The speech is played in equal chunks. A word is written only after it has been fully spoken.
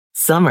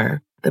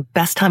Summer, the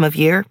best time of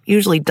year,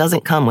 usually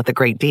doesn't come with a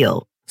great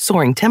deal.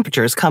 Soaring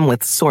temperatures come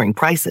with soaring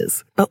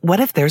prices. But what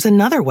if there's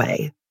another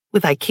way?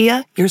 With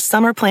IKEA, your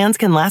summer plans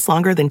can last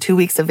longer than 2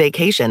 weeks of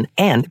vacation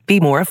and be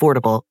more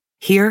affordable.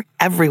 Here,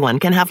 everyone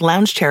can have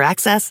lounge chair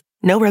access,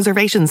 no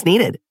reservations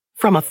needed.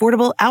 From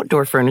affordable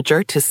outdoor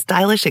furniture to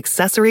stylish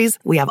accessories,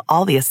 we have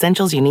all the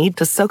essentials you need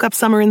to soak up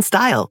summer in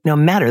style, no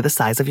matter the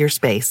size of your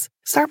space.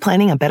 Start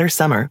planning a better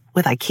summer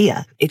with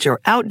IKEA. It's your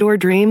outdoor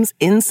dreams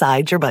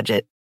inside your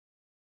budget.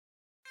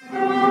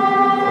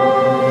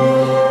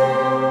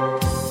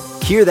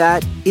 Hear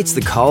that? It's the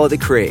call of the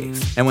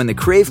Crave. And when the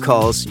Crave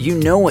calls, you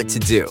know what to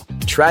do.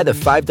 Try the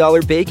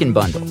 $5 Bacon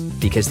Bundle,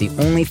 because the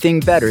only thing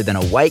better than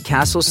a White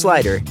Castle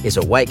slider is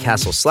a White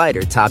Castle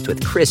slider topped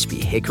with crispy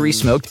hickory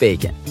smoked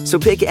bacon. So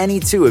pick any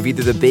two of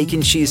either the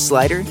Bacon Cheese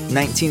Slider,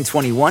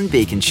 1921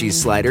 Bacon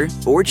Cheese Slider,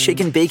 or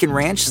Chicken Bacon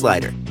Ranch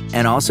Slider.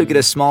 And also get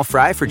a small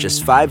fry for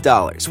just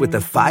 $5 with the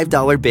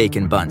 $5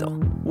 Bacon Bundle.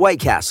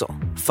 White Castle.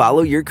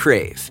 Follow your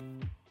Crave.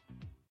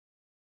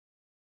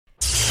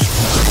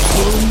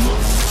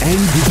 And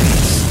the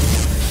Beast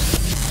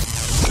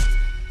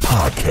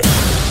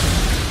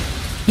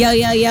Podcast.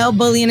 Yo,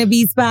 Bully and the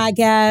Beast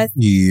Podcast.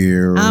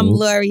 Yeah. I'm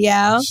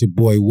L'Oreal. It's your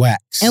boy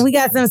Wax. And we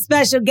got some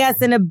special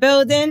guests in the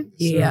building.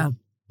 Yeah.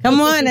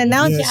 Come on,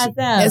 announce yourself.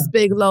 It's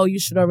Big Lo. You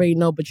should already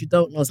know, but you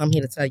don't know, so I'm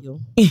here to tell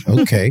you.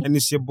 Okay. And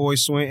it's your boy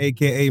Swayne,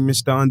 a.k.a.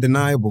 Mr.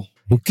 Undeniable.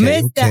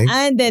 Okay.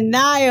 Mr.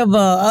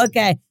 Undeniable.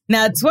 Okay.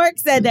 Now, Twerk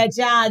said that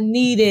y'all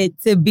needed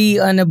to be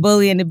on the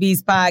Bully and the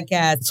Beast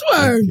Podcast.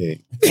 Twerk.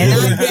 Okay. And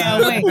I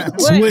can't wait. What?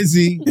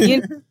 Swizzy.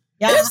 It's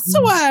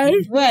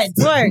Twerk. What?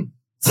 Twerk.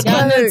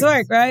 Y'all know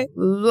Twerk, right?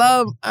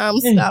 Love,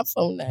 stop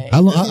phone name.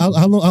 How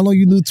long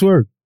you knew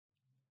Twerk?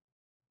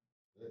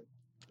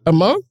 A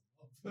month?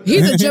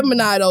 He's a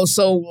Gemini, though,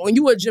 so when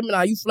you a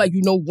Gemini, you feel like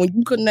you know when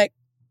you connect,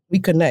 we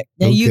connect.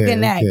 Then you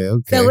connect.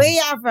 Okay. So where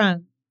y'all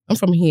from? I'm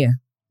from here.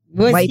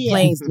 What's White here?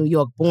 Plains, New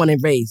York, born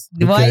and raised.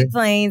 White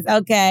Plains,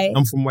 okay.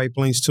 I'm from White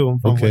Plains, too.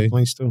 Dope.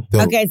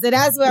 Okay, so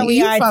that's where we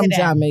you are from today.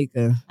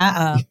 Jamaica.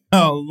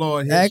 Oh,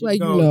 Lord. Here Act she like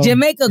you goes. know.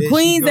 Jamaica, There she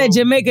Queens, go. or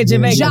Jamaica?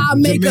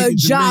 Jamaica. Jamaica.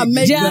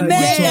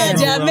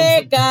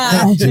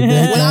 When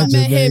I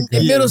met him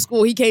in middle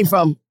school, he came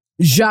from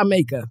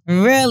Jamaica.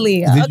 Really?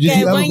 Did Okay,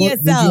 you when Did you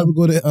yourself. ever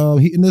go to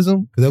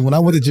hedonism? Because when I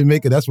went to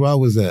Jamaica, that's where I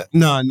was at.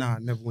 No,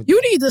 never went. You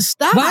need to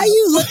stop. Why are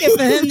you looking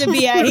for him to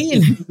be at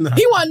here?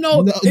 He want to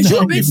know, is you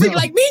a big freak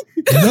like me?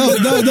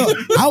 No.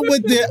 I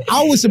went there.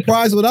 I was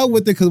surprised when I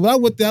went there because when I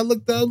went there, I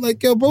looked out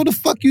like, yo, bro, the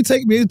fuck you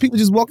take me? There's people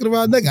just walking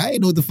around nigga. I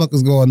didn't know what the fuck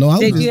was going on.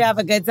 Did you have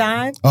a good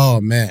time?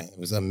 Oh, man. It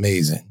was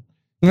amazing.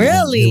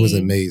 Really? It was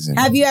amazing.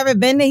 Have you ever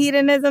been to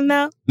hedonism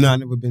though? No, I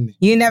never been there.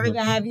 You never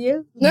been, have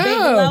you? No. Big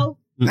Lo?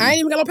 I ain't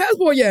even got no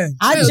passport yet.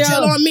 I Chill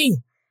drove. on me.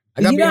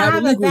 I You gotta don't be have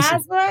having a legal shit.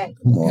 passport?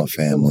 Come on,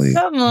 family.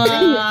 Come on.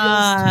 Come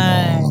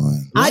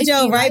on. I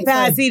drove right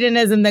past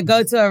hedonism to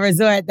go to a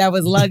resort that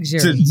was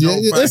luxury. Yeah,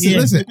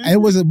 listen.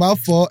 It wasn't my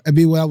fault. I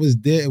mean, when I was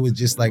there, it was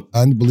just like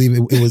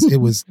unbelievable. It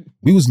was.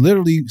 We was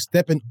literally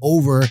stepping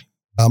over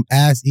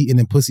ass eating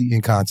and pussy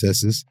eating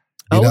contests.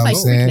 You know what I'm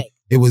saying?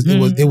 It was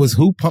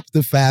who pumped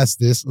the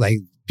fastest. Like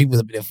people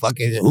have been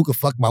fucking who could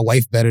fuck my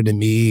wife better than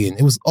me, and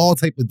it was all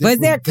type of different.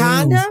 Was there things.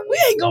 condom? We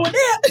ain't going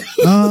there.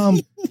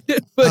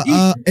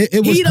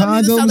 It was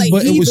condoms,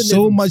 but it was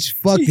so much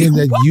fucking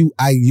that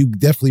you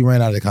definitely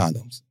ran out of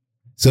condoms.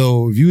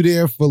 So if you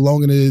there for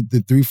longer than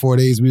the 3-4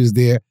 days we was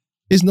there,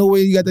 there's no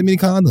way you got that many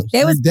condoms.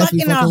 They was You're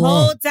definitely fucking the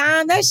whole wrong.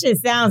 time? That shit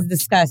sounds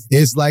disgusting.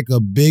 It's like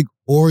a big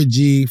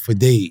orgy for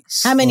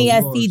days. How many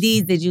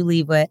STDs did you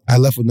leave with? I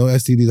left with no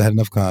STDs. I had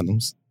enough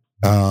condoms.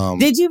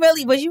 Did you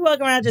really? Was you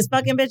walking around just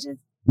fucking bitches?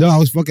 No, I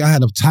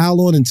had a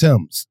towel on and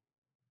Timbs.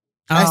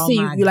 I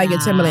see you like your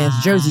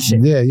Timberlands, Jersey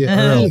shit. Yeah,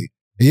 early.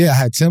 Yeah, I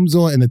had Timbs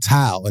on and a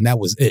towel, and that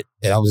was it.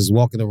 And I was just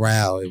walking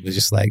around. It was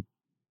just like,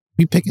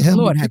 we picking him.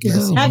 Lord, Have y'all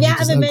ever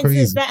been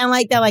to something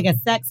like that, like a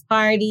sex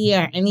party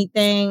or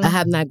anything? I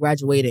have not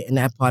graduated in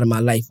that part of my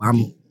life.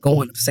 I'm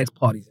going to sex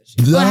parties and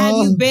shit. Or have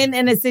you been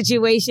in a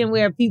situation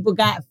where people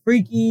got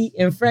freaky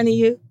in front of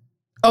you?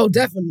 Oh,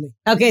 definitely.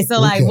 Okay, so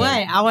like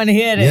what? I want to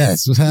hear this.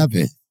 Yes, what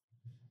happened?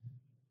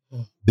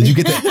 Did you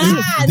get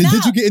that?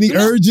 Did you get any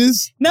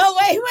urges? No,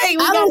 wait.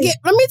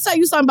 Let me tell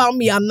you something about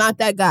me. I'm not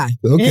that guy.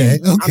 Okay.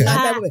 I'm not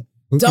that way.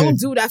 Okay. Don't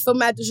do that. I feel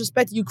mad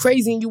disrespecting you,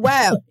 crazy and you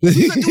wild.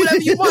 You can do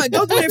whatever you want.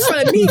 Don't do it in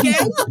front of me,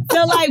 gang.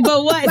 So like,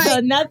 but what? Like, so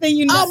nothing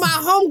you know. Oh, my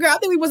homegirl. I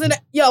think we was in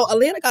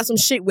Atlanta got some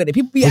shit with it.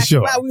 People be For asking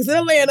sure. why we was in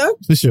Atlanta.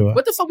 For sure.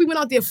 What the fuck we went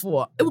out there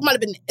for? It might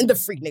have been in the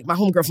Freaknik. My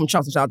homegirl from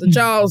Charleston. Shout out to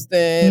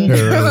Charleston.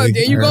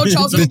 There you go,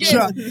 Charleston again.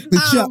 She's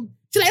like,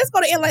 let's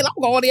go to Atlanta. I'm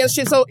going all the other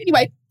shit. So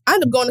anyway, I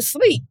ended up going to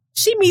sleep.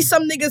 She meets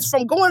some niggas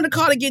from going in the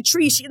car to get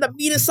trees. She ended up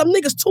meeting some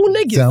niggas, 2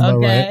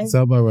 niggas.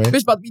 Sound about right.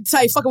 Bitch about to be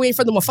tight. Fucking we ain't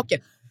friends no more. Fuck you.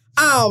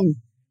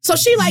 So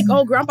she like,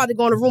 oh girl, I'm about to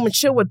go in the room and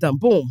chill with them.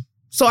 Boom.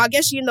 So I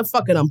guess she ended up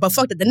fucking them. But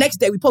fuck that. The next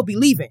day we supposed to be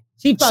leaving.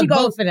 She fucked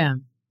both of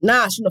them.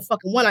 Nah, she the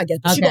fucking one, I guess.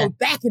 But she goes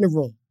back in the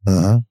room.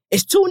 Uh-huh.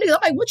 It's 2 niggas.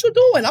 I'm like, what you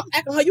doing? I'm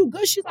asking her, you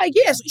good? She's like,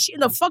 yeah. So she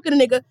ended up fucking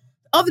the nigga. The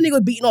other nigga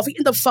was beating off. He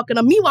ended up fucking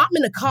her. Meanwhile, I'm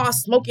in the car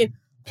smoking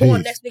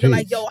Going next nigga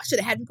like, yo, I should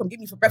have had you come get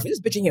me for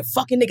breakfast. This bitch in here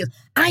fucking niggas.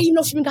 I ain't even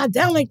know she even got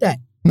down like that.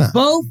 Nah.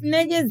 Both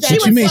niggas.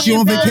 What you mean? She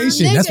on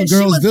vacation. That's what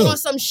girls do. She was on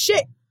some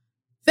shit.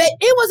 It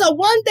was a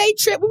one-day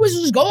trip. We was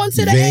just going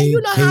to the end.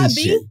 You know how it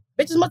be.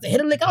 Bitches must have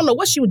hit a lick. I don't know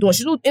what she was doing.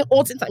 She was in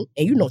all time.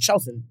 And you know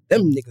Chelsea,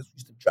 them niggas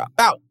used to drop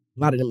out. A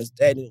lot of them is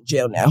dead in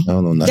jail now. I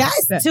don't know nothing.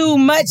 That's too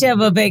much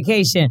of a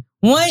vacation.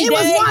 It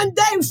was 1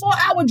 day,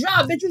 4-hour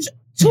drive, bitch.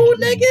 2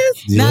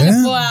 niggas? Yeah. Not a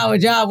 4-hour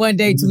job, 1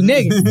 day, 2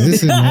 niggas.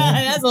 Listen,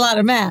 man. That's a lot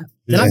of math.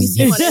 Then I be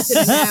seeing that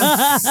shit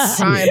now,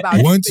 crying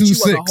about 1, 2,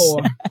 6.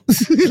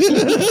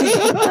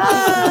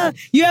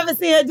 You You ever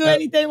seen her do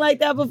anything like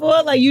that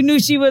before? Like you knew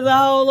she was a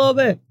hoe a little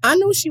bit? I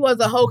knew she was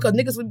a hoe because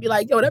niggas would be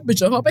like, yo, that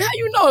bitch a hoe. But how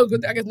you know?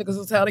 Because I guess niggas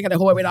will tell they got a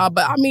hoe right now.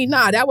 But I mean,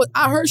 nah,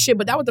 I heard shit,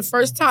 but that was the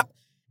first time.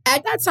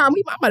 At that time,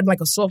 I might have been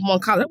like a sophomore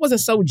in college. I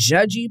wasn't so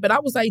judgy, but I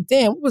was like,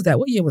 damn, what was that?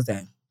 What year was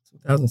that?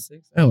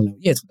 2006? I don't know.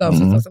 Yeah,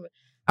 2006.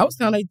 I was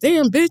kind of like,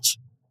 damn, bitch.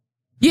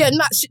 Yeah,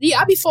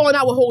 I be falling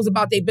out with hoes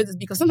about their business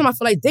because sometimes I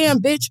feel like, damn,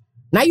 bitch,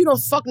 now you don't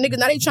fuck niggas.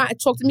 Now they trying to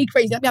talk to me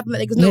crazy. I be having to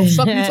let niggas know,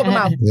 fuck you talking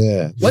about.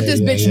 Yeah. What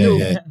this bitch do?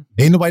 Yeah.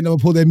 Ain't nobody never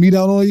pulled that meat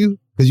out on you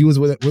because you was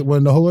with one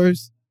of the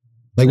whores?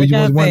 Like when you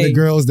was one of the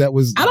girls that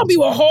was... I don't be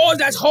with whores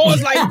that's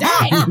whores like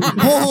that.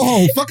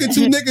 Oh, fucking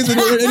 2 niggas in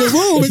the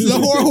room. It's a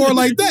whore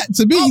like that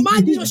to me. Oh,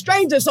 mind you, a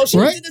stranger. So she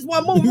did this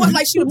one move. It wasn't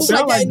like she was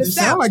moving like that in the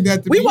South. Like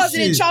that we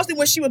wasn't in Charleston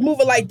when she was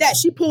moving like that.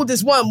 She pulled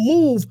this one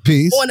move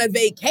on a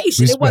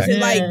vacation. Respect. It wasn't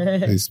like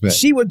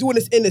she was doing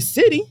this in the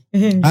city. All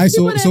right,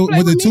 so with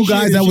the 2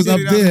 guys that was up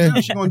there...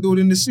 She gonna do it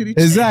in the city.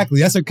 Exactly.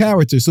 That's her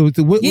character. So what of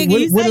them 2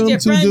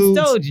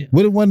 dudes...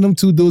 What if one of them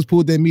 2 dudes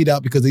pulled their meat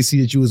out because they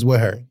see that you was with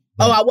her?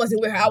 Oh, I wasn't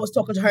with her. I was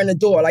talking to her in the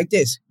door like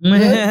this. You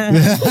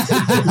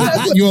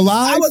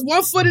alive? I was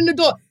 1 foot in the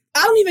door.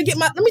 I don't even get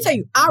let me tell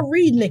you, I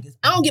read niggas.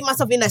 I don't get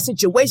myself in that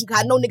situation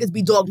because I know niggas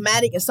be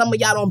dogmatic and some of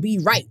y'all don't be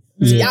right.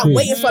 So y'all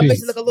waiting for a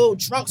bitch to look a little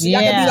drunk so y'all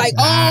can be like,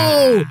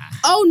 oh,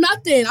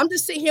 nothing. I'm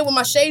just sitting here with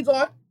my shades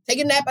on,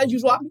 taking a nap as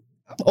usual. I'm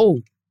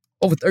old.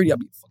 Over 30, I'll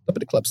be fucked up in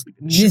the club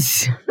sleeping.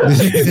 Ain't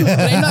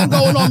nothing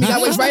going on me.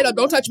 I wake right up.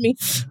 Don't touch me.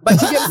 But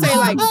you get what I'm saying?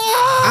 Like,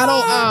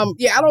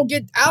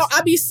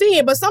 I be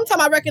seeing, but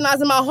sometimes I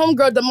recognize in my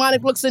homegirl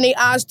demonic looks in their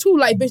eyes too.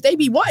 Like, bitch, they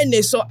be wanting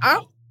this. So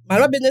I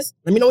mind my business.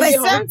 Let me know when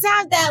you get home.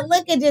 Sometimes that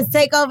look can just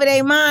take over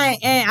their mind.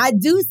 And I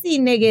do see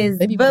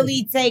niggas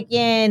really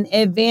taking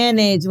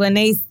advantage when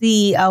they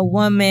see a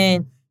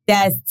woman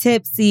that's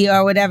tipsy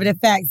or whatever the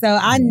fact. So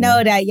I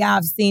know that y'all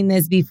have seen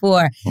this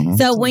before.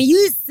 So when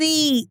you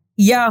see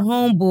your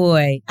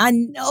homeboy, I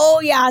know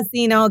y'all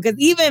seen him because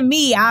even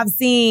me, I've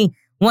seen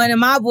one of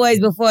my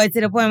boys before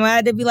to the point where I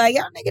had to be like,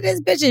 yo, nigga,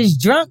 this bitch is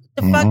drunk.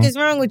 What the fuck is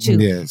wrong with you?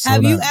 Yeah,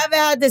 have you ever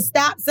had to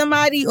stop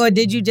somebody or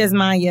did you just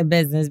mind your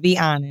business? Be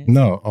honest.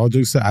 No, all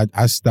jokes aside,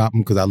 I stopped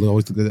them because I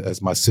always look at it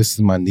as my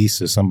sister, my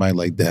niece, or somebody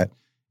like that.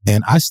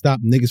 And I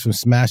stopped niggas from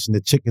smashing the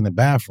chick in the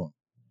bathroom.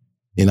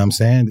 You know what I'm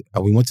saying?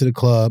 We went to the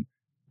club.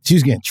 She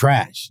was getting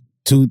trashed.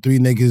 2, 3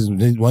 niggas,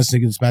 one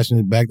nigga smashing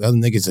in the back, the other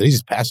niggas, so they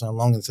just passing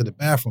along into the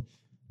bathroom.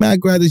 Man, I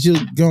grabbed this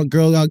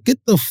girl out, get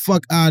the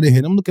fuck out of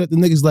here. I'm looking at the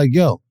niggas like,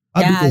 yo,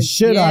 I beat the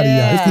shit out of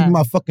y'all. This could be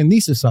my fucking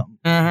niece or something.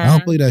 I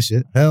don't play that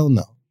shit. Hell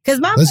no.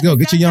 Let's go.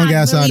 Get your young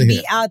ass out of here.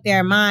 Be out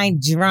there,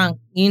 mind drunk.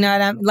 You know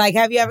what I'm like?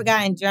 Have you ever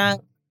gotten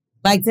drunk?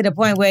 Like to the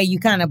point where you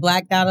kind of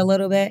blacked out a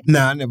little bit?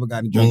 Nah, I never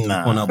got drunk.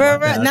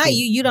 Not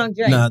you. You don't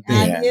drink. I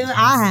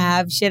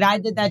have. Shit, I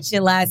did that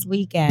shit last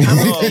weekend.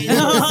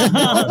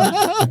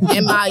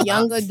 In my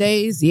younger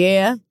days,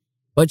 yeah.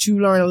 But you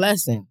learn a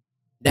lesson.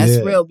 That's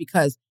real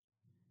because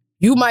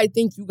you might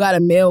think you got a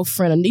male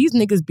friend. And these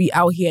niggas be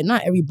out here,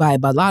 not everybody,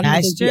 but a lot of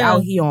niggas be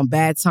out here on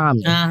bad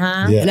timing.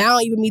 And I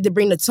don't even need to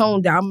bring the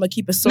tone down. I'm going to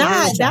keep it so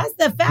real. That's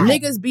the fact.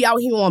 Niggas be out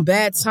here on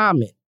bad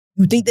timing.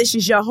 You think this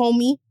is your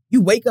homie? You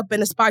wake up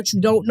in a spot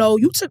you don't know.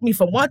 You took me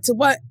from what to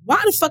what?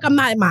 Why the fuck I'm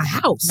not in my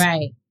house?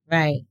 Right.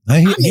 He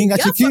ain't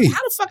got your key. How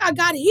the fuck I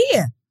got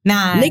here?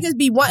 Nah. Niggas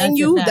be wanting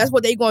you. That's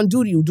what they gonna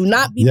do to you. Do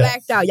not be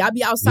blacked out. Y'all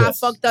be outside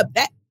fucked up.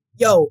 It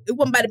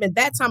wouldn't might have been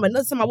that time.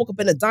 Another time I woke up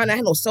in the diner, I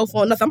had no cell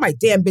phone, nothing. I'm like,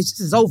 damn, bitch,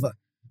 this is over.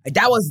 Like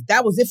that was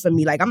it for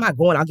me. Like I'm not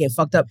going out getting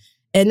fucked up.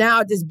 And now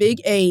at this big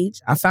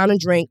age, I found a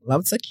drink,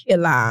 love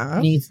tequila.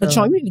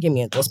 Patron, you need to give me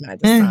an endorsement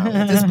at this time.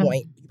 At this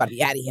point, you about to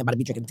be out of here, about to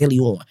be drinking Dilly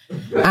on.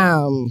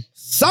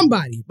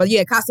 Somebody. But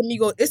yeah,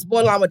 Casamigo, it's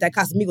borderline with that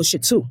Casamigo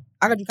shit too.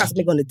 I got to drink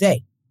Casamigo in the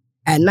day.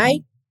 At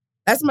night,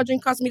 that's my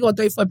drink Casamigo on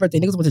 34th birthday.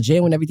 Niggas went to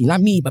jail and everything.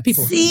 Not me, but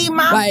people. See,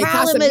 my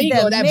problem is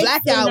the that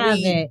blackout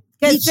weed.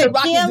 Because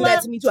tequila do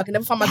that to me too. I can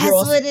never find my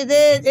drawers. That's what it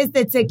is. It's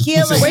the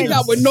tequila. Wake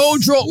up with no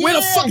drawers. Where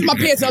the fuck is my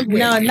pants underwear?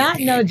 No, not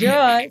no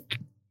drawers.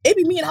 It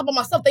be me and I by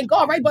myself, thank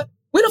God, right? But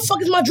where the fuck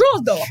is my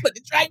drawers though? I put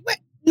the right way.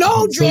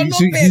 No drawers, no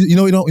pants. You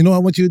know what I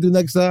want you to do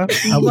next time?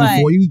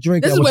 Before you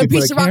drink, this is when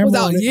Pizza Rock was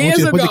out years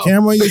ago. Put the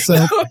camera on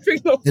yourself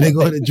and then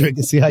go ahead and drink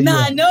and see how you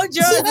no drawers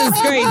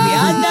is crazy.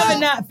 I never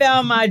not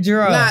found my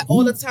drawers. Not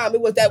all the time.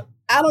 It was that,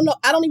 I don't know.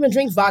 I don't even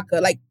drink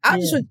vodka. Like, I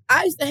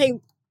used to hang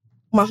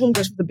my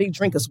homegirls with the big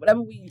drinkers.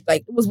 Whatever we,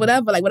 like, it was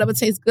whatever. Like, whatever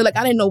tastes good. Like,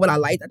 I didn't know what I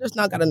liked. I just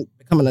now got to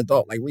become an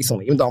adult, like,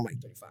 recently. Even though I'm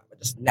like 35. I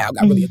just now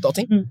got really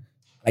adulting.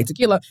 like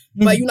tequila.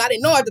 But I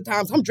didn't know at the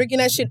time, so I'm drinking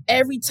that shit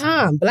every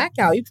time.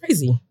 Blackout, you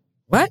crazy?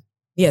 What?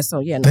 Yeah, so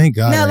yeah. No. Thank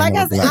God. No, like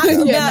I said, I can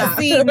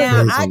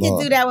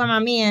do that with my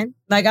man.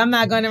 Like, I'm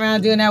not going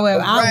around doing that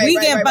with we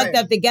get fucked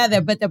up together.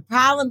 But the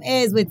problem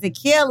is with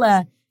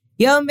tequila,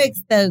 you'll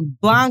mix the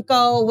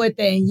Blanco with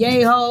the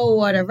Añejo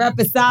or the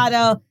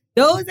Reposado.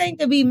 Those ain't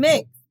to be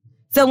mixed.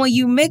 So when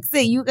you mix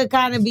it, you could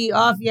kind of be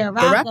off your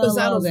rocker. The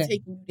Reposado's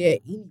taking you there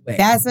anyway.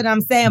 That's what I'm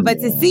saying. But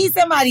to see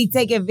somebody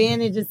take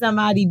advantage of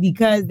somebody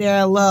because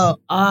they're a little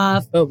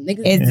off, the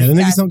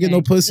niggas don't get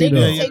no pussy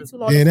though.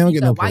 They don't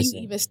get no pussy. Why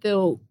you even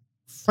still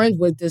friends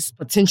with this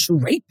potential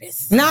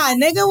rapist? Nah,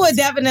 nigga would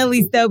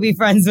definitely still be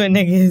friends with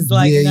niggas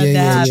like nothing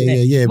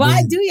happened.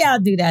 Why do y'all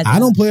do that? I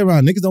don't play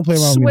around. Niggas don't play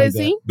around with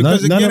me like that.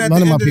 Because none of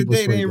my people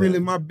play. It ain't really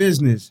my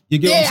business. You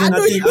get what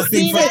I'm saying? I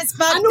think that's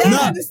fucked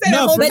up.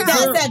 But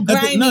that's a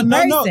grimy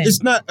person. No,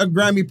 it's not a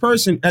grimy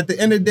person. At the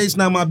end of the day, it's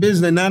not my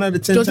business. 9 out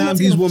of 10 times,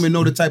 these women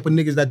know the type of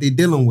niggas that they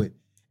dealing with.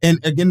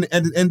 And again,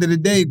 at the end of the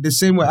day, the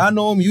same way I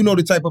know them, you know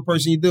the type of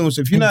person you're dealing with.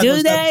 So if you're not,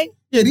 do they?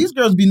 Yeah, these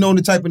girls be knowing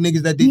the type of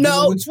niggas that they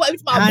dealing with.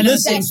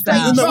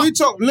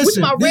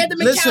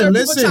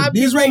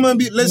 These women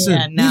be these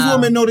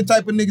women know the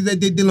type of niggas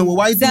that they dealing with.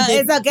 Why you think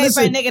it's okay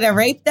for a nigga to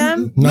rape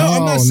them? No,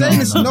 I'm not saying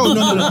this.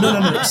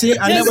 No. See,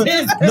 I never.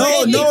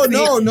 No.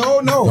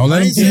 Don't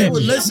let him get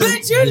listen.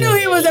 But you knew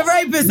he was a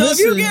rapist. So if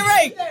you get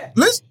raped,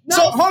 listen.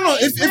 So hold on.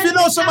 If you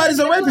know somebody's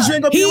a rapist, you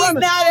ain't gonna be around.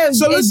 He's not a.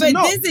 So listen,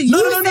 but this is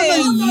you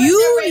saying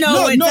you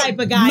know what type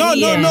of guy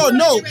he is. No.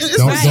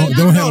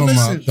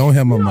 Don't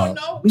have my mouth.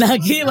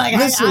 He like,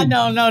 I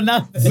don't know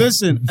nothing.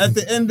 Listen, at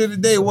the end of the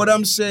day, what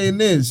I'm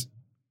saying is,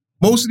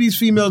 most of these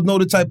females know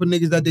the type of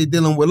niggas that they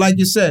dealing with. Like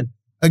you said,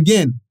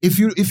 again, if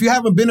you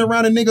haven't been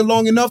around a nigga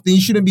long enough, then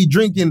you shouldn't be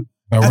drinking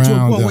at to a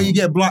point where you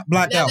get blacked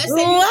out. Not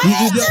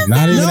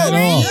even at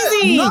all.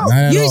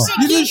 You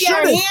should keep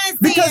your hands to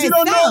because you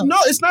don't know. No,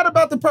 it's not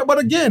about the but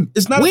again,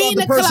 it's not about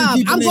the person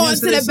keeping I'm going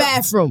to the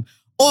bathroom.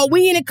 Or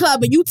we in the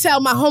club and you tell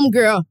my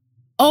homegirl,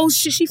 oh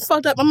shit, she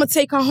fucked up. I'm gonna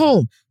take her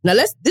home. Now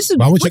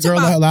why would your girl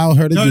allow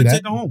her to do that?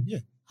 Take her home. Yeah.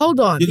 Hold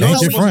on.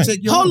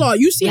 Hold on.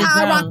 You see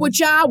how I rock with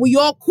y'all? We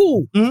all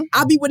cool. Mm-hmm.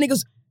 I be with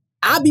niggas.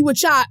 I be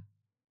with y'all.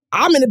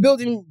 I'm in the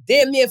building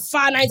damn near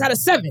 5 nights out of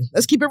 7.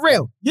 Let's keep it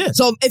real. Yeah.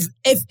 So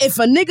if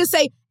a nigga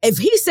say, if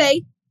he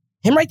say,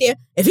 him right there,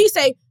 if he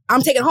say,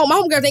 I'm taking home, my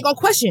homegirls ain't gonna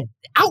question.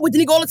 I'm with the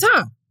nigga all the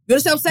time. You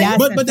understand what I'm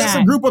saying? But that's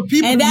a group of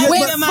people. And that's Y'all on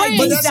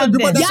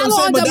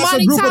the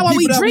money time while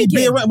we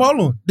drinking. Hold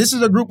on. This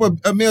is a group of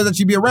males that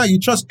you be around. You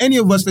trust any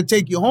of us to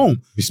take you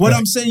home. What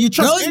I'm saying, you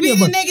trust any of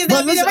us. Those be the niggas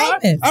that be the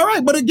rapists. All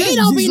right, but again, they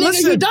don't be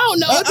niggas you don't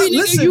know. It be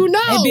niggas you know.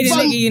 It be the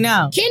nigga you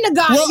know.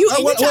 Kindergarten, you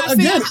try to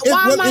figure out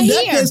why am I here?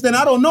 In that case, then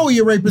I don't know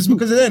you're a rapist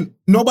because then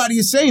nobody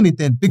is saying it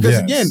then. Because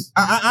again,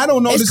 I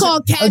don't know. It's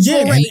called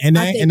casual rape. And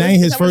that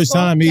ain't his first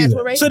time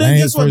either. So then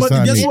guess what?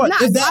 Guess what?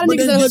 If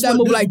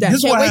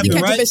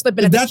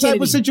that type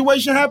of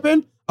situation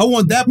happen, I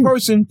want that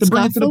person to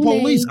bring it to the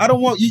police. I don't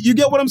want you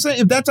get what I'm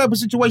saying? If that type of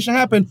situation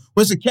happen,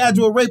 where it's a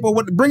casual rape or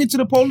what, bring it to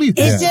the police.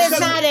 It's just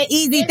not an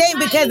easy thing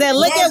because then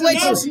look at what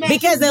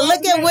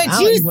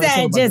you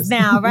said just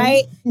now,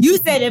 right? You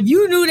said if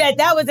you knew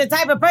that was the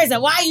type of person,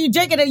 why are you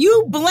drinking it?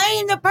 You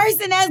blame the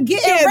person that's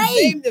getting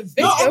raped.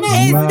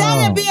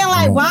 Instead of being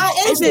like, why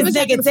is this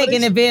nigga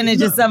taking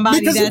advantage of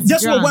somebody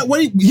that's drunk?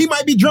 What he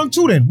might be drunk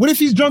too then. What if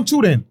he's drunk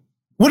too then?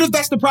 What if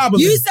that's the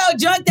problem? You so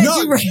drunk that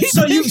you raped.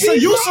 So you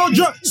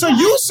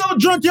so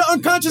drunk you're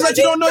unconscious that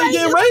you don't know you're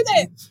getting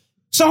raped?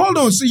 So hold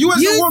on. So you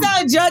as a woman,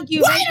 so drunk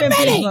you raping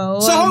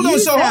people. So hold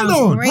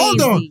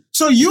on.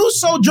 So you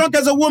so drunk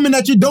as a woman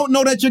that you don't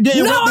know that you're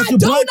getting raped, that you're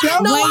blacked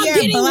out? No, I'm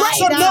getting raped.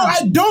 So no,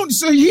 I don't.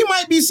 So he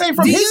might be saying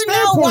from his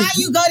standpoint.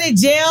 Do you know why you go to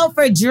jail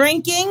for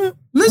drinking?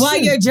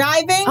 While you're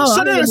driving?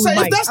 So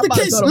if that's the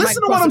case,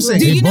 listen to what I'm saying.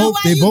 Do you know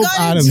why you go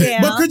to jail?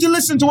 But could you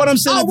listen to what I'm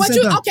saying? What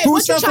you trying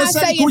to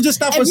say is,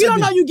 if you don't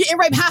know you getting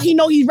raped, how he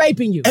know he's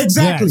raping you?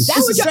 Exactly.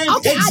 That's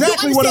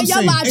exactly what I'm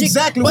saying.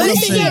 Exactly what I'm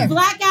saying. But in your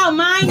blackout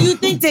mind, you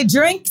think to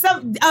drink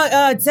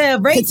to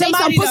rape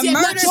somebody, to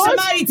murder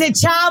somebody, to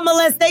child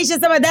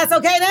molestation somebody, that's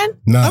okay then?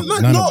 No, I'm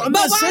not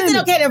but why is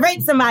it okay to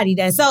rape somebody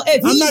then? So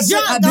if he's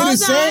drunk, I didn't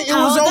say it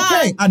was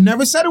okay. I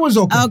never said it was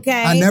okay.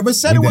 Okay. I never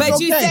said it was okay. But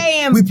you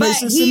saying, but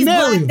he's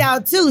blacked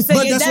out too, so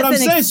that's what I'm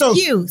saying.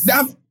 Excuse.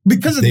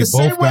 Because of the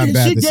same way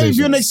she gave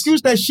you an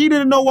excuse that she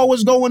didn't know what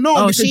was going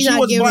on because she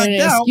was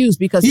blacked out.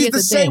 Because he's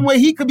the same way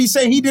he could be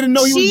saying he didn't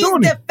know he was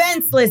doing it. She's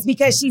defenseless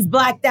because she's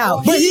blacked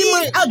out. But he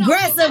might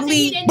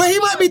aggressively. But he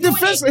might be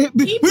defenseless.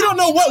 We don't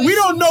know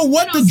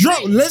what the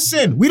drunk.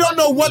 Listen, we don't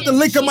know what the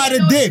liquor might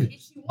have did.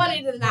 She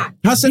wanted it or not.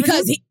 Because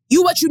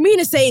what you mean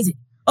to say is.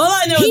 All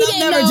I know is I'm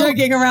never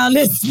drinking around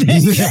this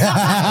bitch.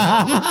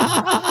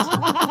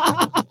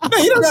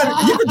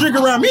 You can drink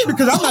around me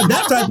because I'm not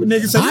that type of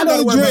nigga, so you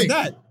don't worry about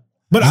that.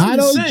 But I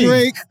don't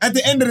drink. At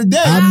the end of the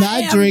day, I'm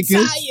not drinking.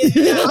 That's a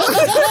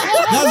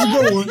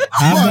good one.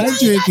 I'm not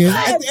drinking.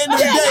 At the end of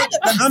the day,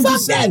 I'm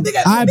just saying.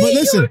 All right, but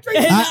listen.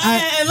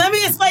 And let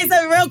me explain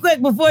something real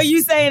quick before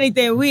you say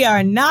anything. We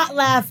are not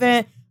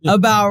laughing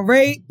about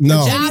rape.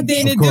 No,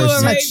 anything to do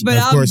with rape, but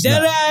I'm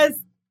dead ass.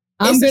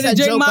 I'm going to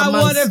drink my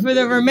water for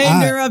the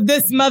remainder of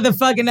this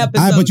motherfucking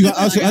episode. But you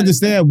also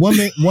understand,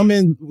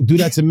 women do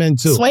that to men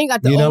too. Swayne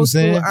got the old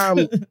school.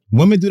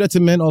 Women do that to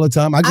men all the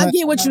time. I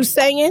get what you're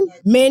saying.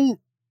 Men,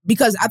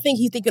 because I think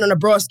he's thinking on a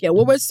broad scale.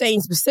 What we're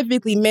saying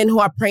specifically, men who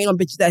are preying on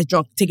bitches that's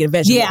drunk, taking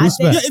advantage of them.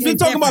 If you're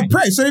talking about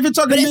prey, so if you're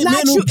talking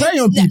men who prey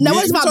on people,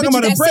 we're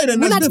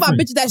talking about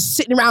bitches that's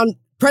sitting around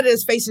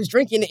predators' faces,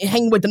 drinking and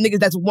hanging with them niggas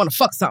that want to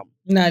fuck something.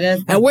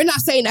 And we're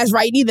not saying that's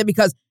right either,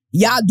 because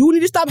y'all do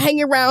need to stop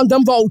hanging around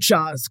them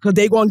vultures, because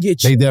they gonna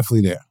get you. They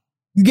definitely there.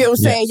 You get what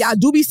I'm saying? Y'all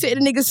do be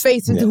sitting in niggas'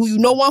 faces who you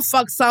know want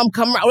fuck some,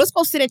 come around. Let's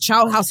go sit at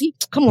Child's house.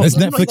 Come on. Let's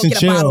Netflix and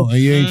chill.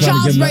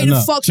 Child's ready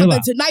to fuck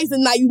something. Tonight's the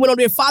night. You went over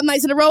there 5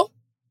 nights in a row.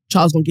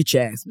 Child's gonna get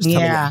your ass.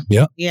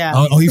 Yeah.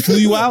 Oh, he flew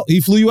you out?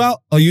 He flew you out?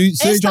 Oh, you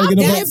say trying to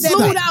get him? They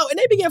flew out and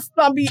they begin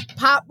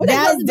pop.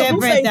 That's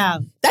different though.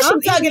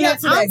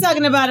 I'm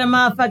talking about a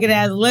motherfucker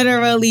that's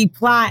literally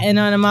plotting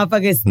on a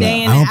motherfucker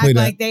staying and act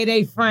like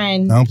they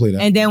friends. I don't play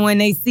that. And then when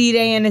they see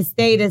they in a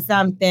state or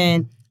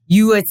something,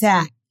 you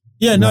attack.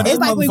 Yeah, no, it's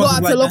like we go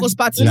out to a local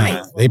spot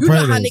tonight. They you know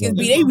how niggas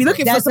be. They be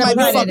looking for somebody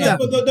to fuck up.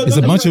 It's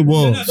a bunch of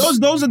wolves.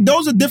 Those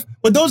are different.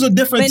 But those are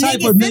different type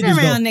of niggas.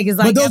 Around niggas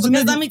like that.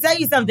 Because let me tell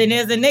you something.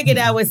 There's a nigga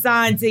that was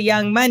signed to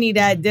Young Money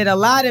that did a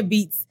lot of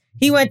beats.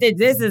 He went to,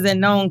 this is a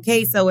known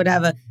case or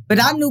whatever.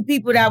 But I knew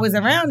people that was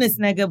around this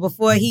nigga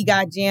before he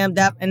got jammed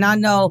up. And I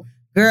know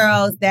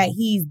girls that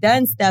he's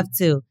done stuff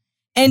to.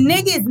 And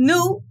niggas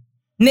knew,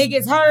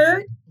 niggas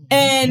heard,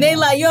 and they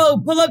like, yo,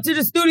 pull up to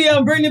the studio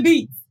and bring the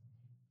beats.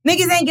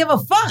 Niggas ain't give a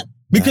fuck.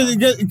 Because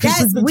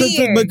that's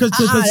weird. Because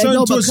to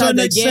a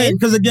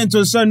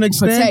certain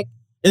extent,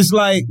 it's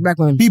like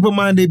people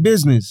mind their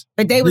business.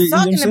 But they was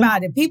talking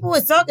about it. People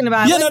was talking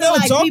about it. Yeah, no, they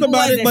were talking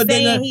about it, but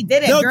then he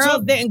did it.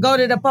 Girls didn't go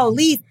to the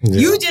police.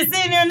 You just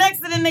sitting there next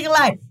to the nigga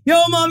like,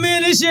 yo, my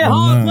man, this shit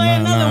hard. Play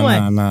another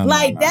one.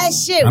 Like that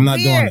shit I'm not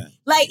doing weird. it.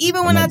 Like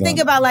even when I think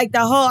about like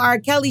the whole R.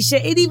 Kelly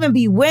shit, it even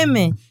be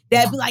women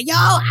that be like, yo,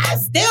 I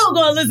still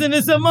gonna listen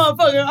to some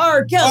motherfucking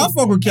R. Kelly. I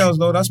fuck with Kels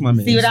though. That's my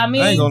man. See what I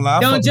mean? I ain't gonna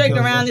lie. Don't drink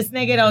around this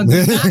nigga. Don't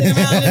drink around this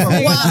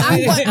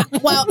nigga.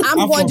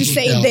 I'm going to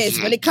say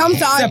this. When it comes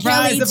to R.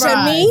 Kelly,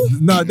 surprise. to me,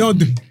 no, don't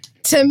do.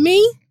 To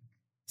me,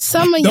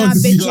 some of y'all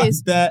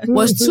bitches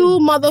was too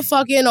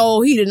motherfucking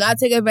old. He did not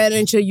take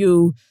advantage of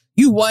you.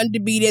 You wanted to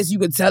be this. You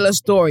could tell a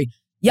story.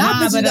 Y'all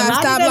bitches gotta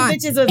stop lying.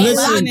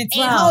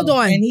 Hold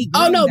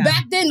on.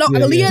 Back then,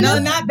 Aaliyah. No,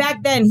 not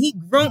back then. He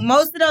groomed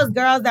most of those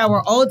girls that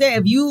were older.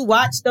 If you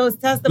watch those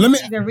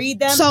testimonies and read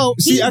them,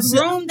 he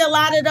groomed a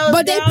lot of those.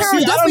 But they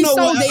parents definitely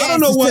sold their asses. I don't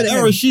know what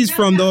era she's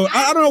from though.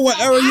 I don't know what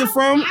era you're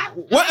from.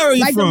 What era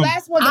you from? The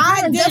last one,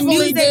 I did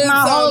music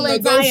my whole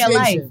entire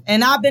life,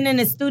 and I've been in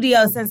the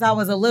studio since I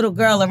was a little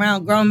girl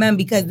around grown men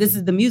because this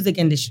is the music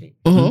industry.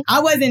 I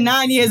wasn't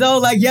 9 years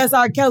old. Like yes,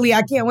 R. Kelly.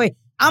 I can't wait.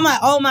 I'm like,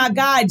 oh my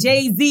God,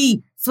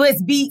 Jay-Z.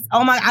 Swiss Beats.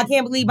 Oh my, I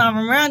can't believe I'm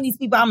around these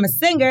people. I'm a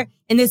singer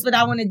and this is what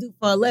I want to do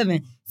for a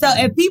living. So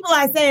if people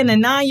are saying a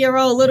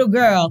 9-year-old little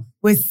girl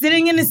was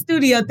sitting in the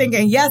studio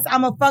thinking, yes,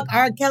 I'm a fuck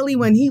R. Kelly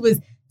when he was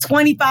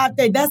 25,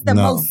 30, that's the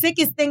most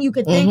sickest thing you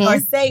could think or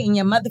say in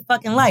your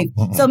motherfucking life.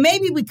 So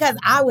maybe because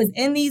I was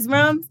in these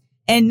rooms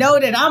and know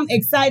that I'm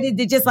excited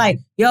to just like,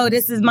 yo,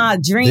 this is my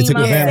dream.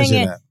 I'm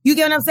singing. You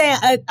get what I'm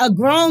saying? A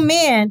grown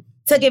man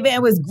took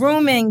advantage, was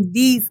grooming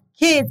these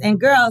kids and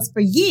girls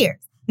for years.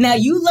 Now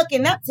you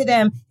looking up to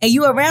them and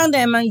you around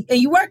them and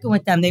you working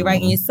with them. They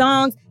writing your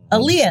songs.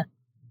 Aaliyah,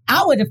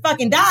 I would have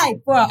fucking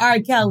died for R.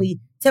 Kelly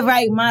to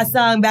write my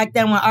song back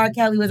then when R.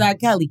 Kelly was R.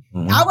 Kelly.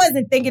 I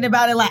wasn't thinking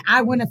about it like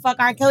I want to fuck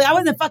R. Kelly. I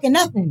wasn't fucking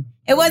nothing.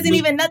 It wasn't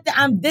even nothing.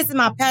 This is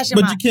my passion.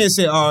 But you can't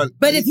say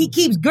But if he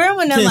keeps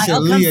grooming them, like,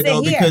 oh, come sit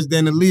here. Because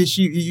then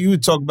Aaliyah, you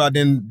would talk about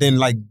then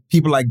like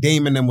people like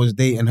Damon and was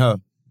dating her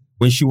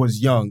when she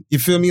was young. You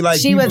feel me?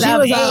 Like she was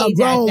a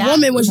grown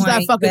woman when she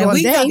started fucking on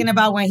we talking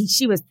about when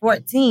she was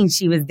 14,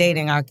 she was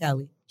dating R.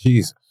 Kelly.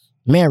 Jesus.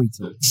 Married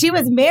to him. She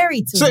was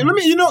married to him. So let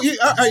me,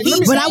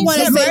 but I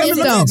want to say this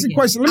though.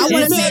 I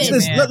want to say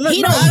this.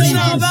 He don't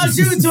know about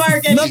you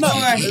twerk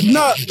anymore.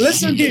 No,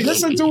 listen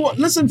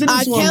to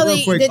this one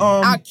real quick.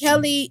 R.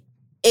 Kelly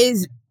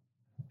is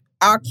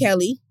R.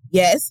 Kelly,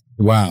 yes.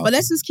 Wow. But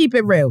let's just keep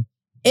it real.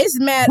 It's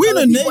mad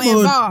other people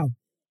involved.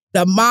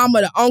 The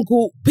mama, the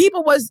uncle,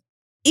 people was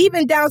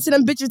even down to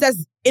them bitches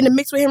that's in the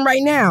mix with him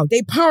right now.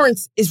 They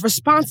parents is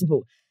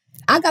responsible.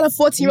 I got a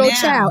 14-year-old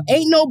child.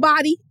 Ain't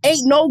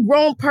no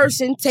grown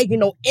person taking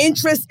no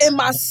interest in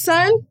my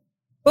son.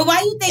 But why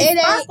you think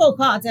Sparkle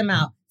called him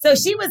out? So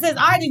she was his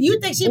artist. You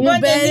think she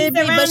brought the niece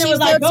around and was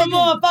like, come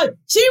on, fuck.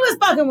 She was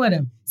fucking with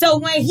him. So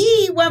when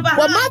he went behind...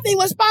 Well, my thing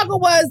with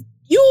Sparkle was,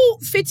 you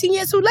 15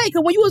 years too late.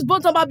 Because when you was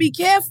booked on about be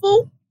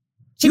careful...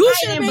 You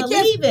shouldn't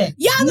believe it.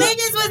 Yeah,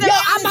 niggas was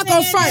I'm not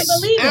gonna front.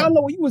 I don't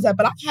know where you was at,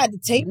 but I had the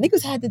tape.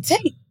 Niggas had the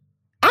tape.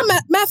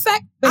 Matter of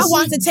fact, I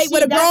watched the tape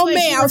with a grown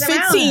man. I was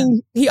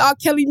 15. He R.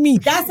 Kelly me.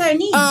 That's her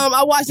niece.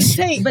 I watched the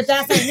tape. But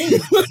that's her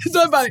niece.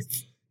 Talk about it.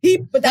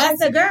 But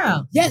that's a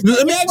girl. Yes.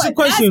 Let me ask you a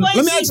question. Let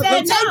me ask you a question.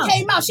 When Tank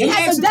came out, she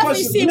had to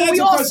definitely see when we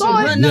all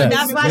saw it. No,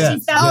 that's why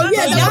she stopped. Oh,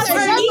 yeah, that's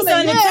her niece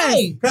on the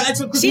tape.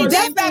 She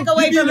did back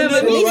away from him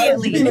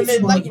immediately. You be in the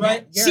neighborhoods,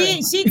 right?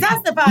 She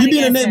testified. You be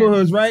in the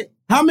neighborhoods, right?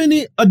 How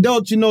many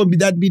adults you know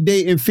that be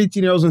dating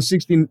 15-year-olds and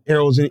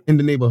 16-year-olds in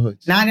the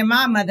neighborhoods? Not in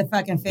my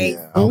motherfucking face.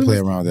 Yeah, I don't play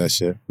around that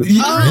shit.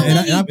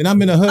 And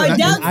I'm in the hood.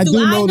 I do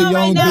know the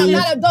young dudes.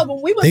 Not adult,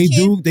 but we were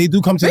They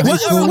do come to the high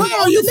school. Where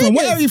are you from?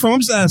 Where are you from?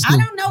 I'm just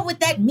asking. I don't know what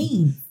that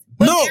means.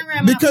 No,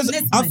 because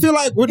I feel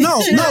like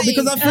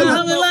because I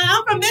feel like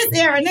I'm from this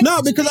era.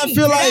 No, because I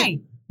feel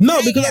like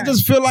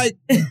because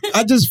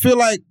I just feel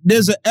like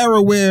there's an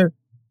era where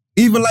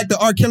even like the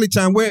R. Kelly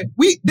time where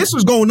this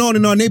was going on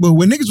in our neighborhood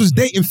where niggas was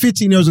dating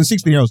 15-year-olds and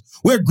 16-year-olds,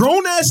 where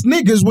grown ass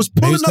niggas was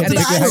pulling up to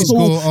the high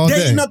school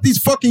dating up these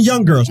fucking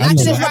young girls. So at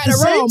the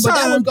same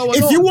time,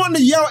 if you want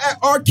to yell at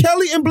R.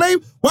 Kelly and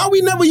blame, why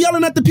we never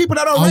yelling at the people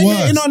that are right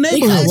here in our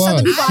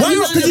neighborhood?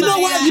 Because you know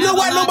why? You know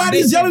why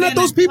nobody's yelling at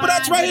those people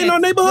that's right here in our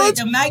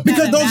neighborhoods?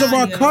 Because those are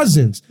our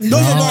cousins.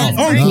 Those are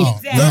our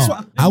uncles.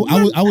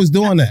 I was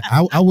doing that.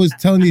 I was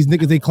telling these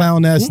niggas they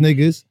clown ass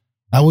niggas.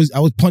 I was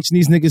punching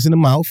these niggas in the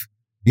mouth.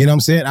 You know what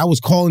I'm saying? I was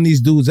calling these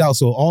dudes out,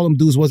 so all them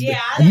dudes was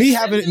me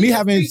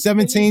having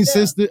 17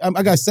 sisters.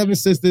 I got 7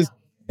 sisters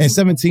and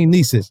 17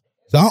 nieces.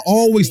 So I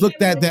always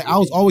looked at that. I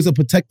was always a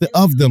protector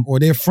of them or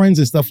their friends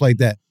and stuff like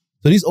that.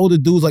 So these older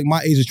dudes like my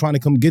age are trying to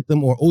come get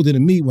them or older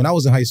than me when I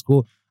was in high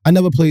school. I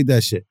never played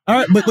that shit. All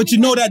right, but you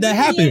know that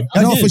happened.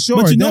 No, for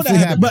sure. But you know that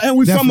happened. But and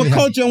we from a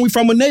culture and we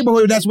from a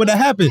neighborhood. That's where that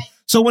happened.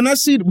 So when I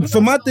see,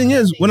 for my thing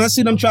is when I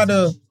see them try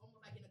to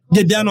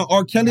get down on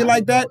R. Kelly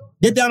like that,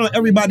 get down on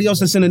everybody else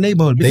that's in the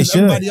neighborhood. Because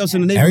everybody else in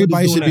the neighborhood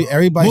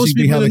everybody should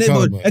be held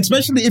accountable.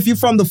 Especially if you're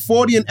from the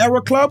 40 and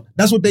era club,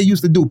 that's what they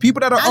used to do. People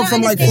that are up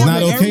from like 40 it's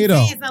not okay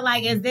though.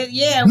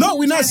 No,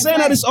 we're not saying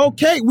that it's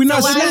okay. We're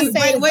not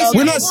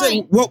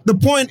saying. Well, the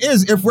point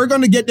is, if we're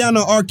gonna get down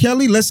on R.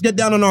 Kelly, let's get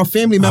down on our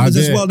family members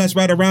as well. That's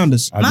right around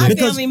us. My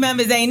family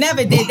members ain't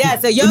never did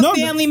that. So your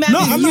family members, no,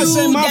 I'm not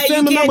saying my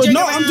family members.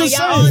 No, I'm just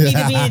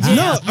saying.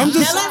 No, I'm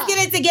just. Now let's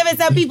get into giving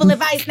some people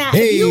advice now.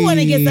 If you want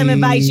to get some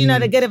advice, you know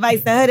the good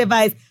advice, the hood advice.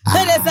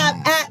 Hit us up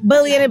at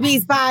Bully and the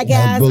Beast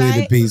Podcast. Bully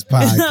and the Beast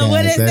Podcast.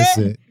 What is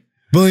it?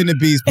 Bully and the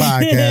Beast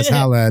Podcast.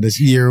 Holla at us,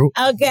 you.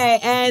 Okay,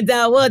 and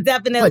we'll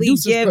definitely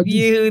give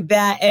you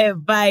that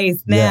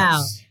advice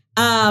now.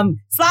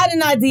 Slide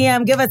in our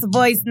DM, give us a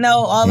voice note,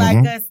 all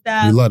that good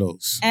stuff. We love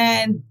those.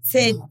 And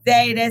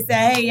today they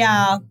say, hey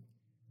y'all,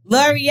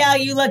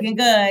 L'Oreal, you looking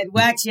good.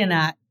 Wax you're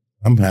not.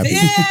 I'm happy.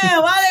 Yeah,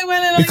 why they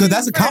winning? Because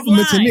that's a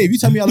compliment to me. If you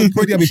tell me I look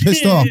pretty, I'll be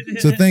pissed off.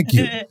 So thank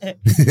you.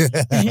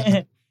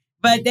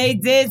 But they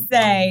did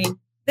say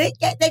they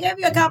gave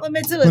you a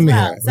compliment too as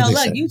well. So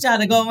look, you trying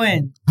to go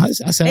in. I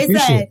said, they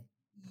said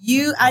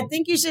I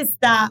think you should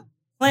stop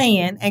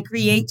playing and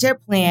create your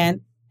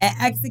plan and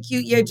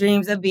execute your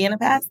dreams of being a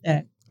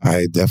pastor.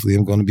 I definitely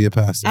am going to be a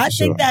pastor. I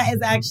think that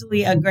is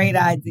actually a great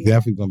idea.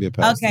 Definitely going to be a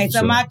pastor. Okay,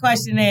 so my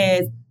question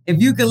is, if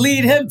you could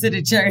lead him to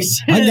the church.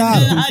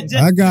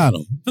 I got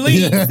him.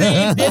 Please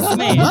save this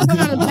man. What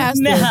kind of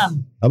pastor?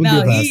 I would be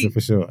a pastor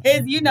for sure.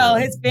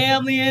 His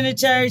family in the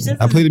church.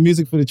 I play the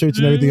music for the church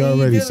and everything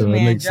already, so it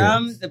makes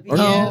drums, sense. The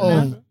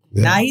piano.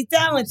 Now he's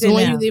talented. So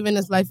when you leaving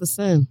this life of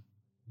sin?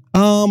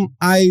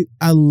 I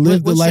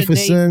live the life of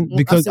sin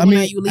because when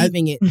are you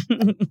leaving it?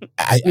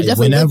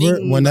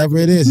 Whenever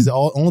it is,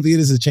 only thing it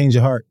is change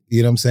your heart.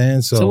 You know what I'm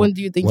saying? So when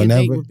do you think your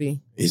date would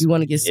be? You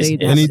want to get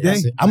saved? Any day.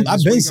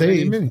 I've been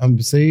saved.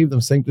 I'm saved. I'm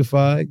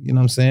sanctified. You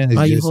know what I'm saying?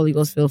 Are you Holy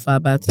Ghost filled fire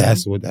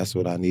baptized? That's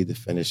what I need to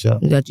finish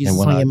up. You got Jesus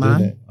on your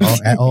mind?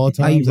 At all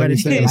times. Are you ready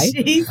to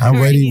fight?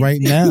 I'm ready right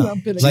now.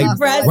 Like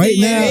right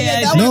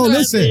now. No,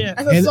 listen.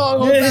 I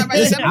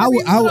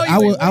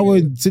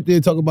would sit there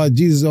and talk about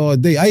Jesus all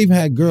day. I even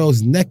had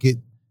girls naked.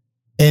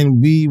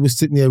 And we was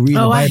sitting there reading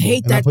the Bible. I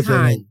hate that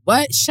kind.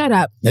 What? Shut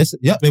up.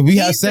 Yep. And we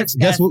have sex.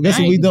 Guess what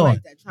we doing?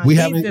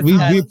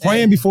 We're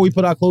praying before we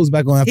put our clothes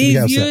back on after we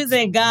have sex. He's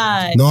using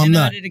God in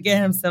order to get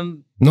him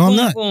some. No, I'm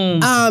not.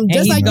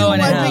 Just like you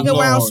want to drinking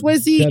around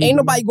Swizzy, ain't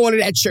nobody going to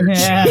that church.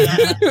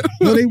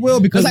 No, they will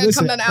because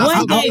listen, I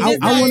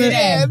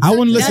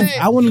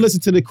want to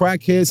listen to the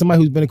crackhead, somebody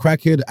who's been a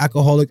crackhead, the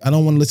alcoholic. I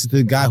don't want to listen to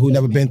the guy who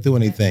never been through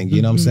anything.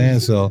 You know what I'm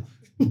saying? So.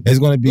 It's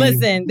going to be.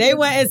 Listen, they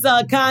went and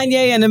saw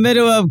Kanye in the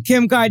middle of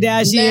Kim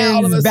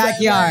Kardashian's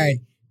backyard.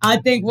 I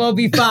think we'll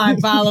be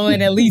fine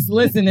following, at least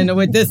listening to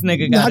what this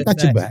nigga got to say. I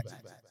got your back.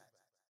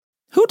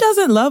 Who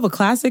doesn't love a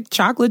classic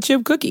chocolate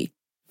chip cookie?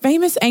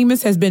 Famous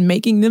Amos has been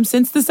making them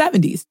since the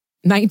 70s,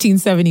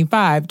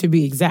 1975 to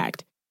be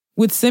exact.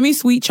 With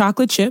semi-sweet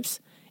chocolate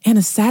chips and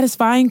a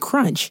satisfying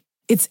crunch,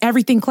 it's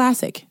everything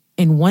classic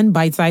in one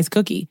bite-sized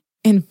cookie.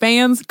 And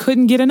fans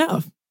couldn't get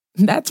enough.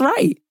 That's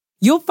right.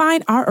 You'll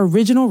find our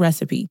original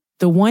recipe,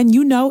 the one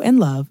you know and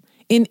love,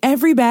 in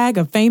every bag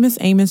of Famous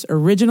Amos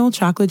original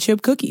chocolate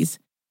chip cookies.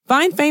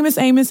 Find Famous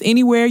Amos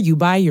anywhere you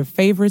buy your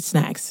favorite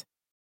snacks.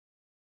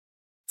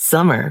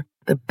 Summer,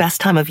 the best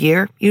time of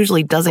year,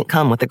 usually doesn't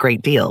come with a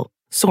great deal.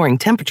 Soaring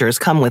temperatures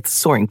come with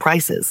soaring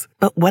prices.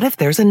 But what if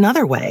there's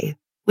another way?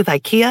 With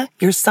IKEA,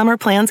 your summer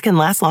plans can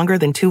last longer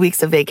than 2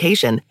 weeks of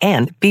vacation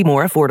and be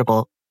more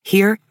affordable.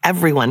 Here,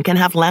 everyone can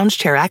have lounge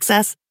chair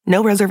access,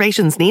 no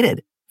reservations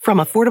needed. From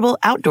affordable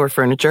outdoor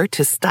furniture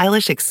to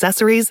stylish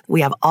accessories,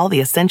 we have all the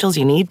essentials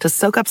you need to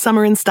soak up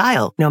summer in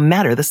style, no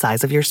matter the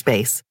size of your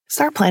space.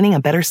 Start planning a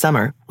better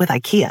summer with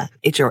IKEA.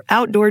 It's your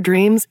outdoor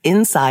dreams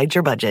inside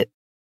your budget.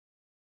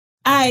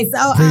 All right,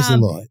 so Praise the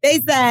Lord. They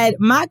said,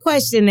 my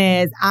question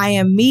is, I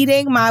am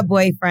meeting my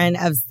boyfriend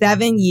of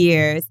 7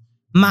 years,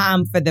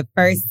 mom, for the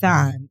first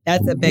time.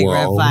 That's a big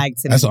red flag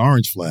to me. That's an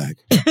orange flag.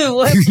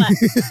 What flag?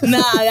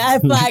 Nah, that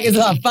flag is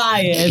on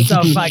fire. It's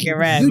so fucking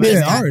red.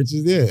 Yeah, orange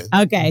is there.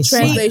 Okay.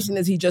 Translation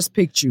is he just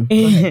picked you.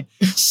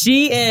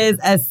 She is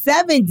a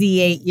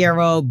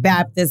 78-year-old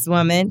Baptist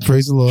woman.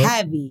 Praise the Lord.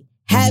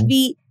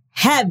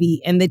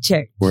 Heavy in the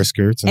church. Wear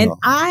skirts and all.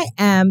 I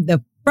am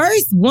the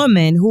first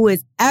woman who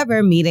is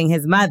ever meeting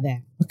his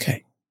mother.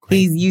 Okay.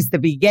 He used to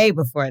be gay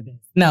before this.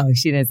 No,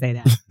 she didn't say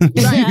that.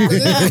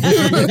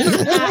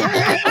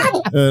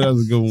 That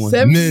was a good one.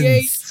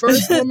 78,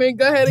 first woman.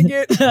 Go ahead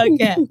again.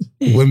 Okay.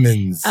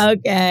 Women's.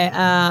 Okay.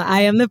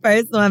 I am the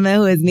first woman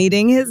who is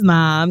meeting his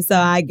mom. So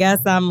I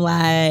guess I'm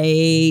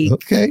like...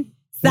 Okay.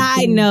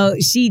 Side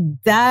note, she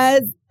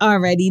does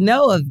already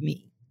know of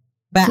me.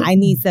 But I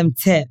need some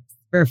tips,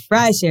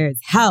 refreshers,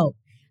 help.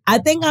 I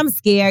think I'm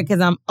scared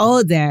because I'm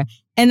older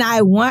and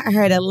I want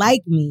her to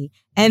like me.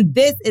 And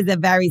this is a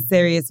very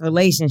serious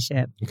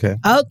relationship. Okay.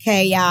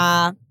 Okay,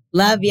 y'all.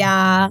 Love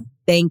y'all.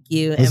 Thank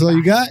you. That's all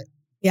you got?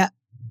 Yep.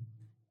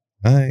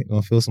 All right.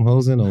 Gonna fill some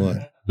holes in or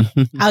what?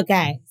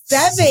 Okay.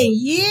 7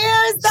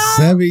 years, though?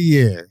 7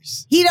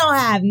 years. He don't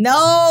have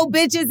no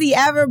bitches he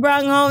ever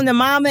brung home to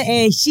mama,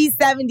 and she's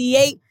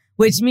 78,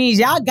 which means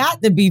y'all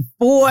got to be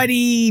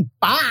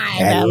 45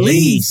 at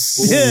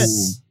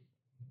least.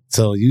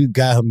 So you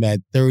got him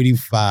at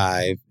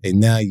 35, and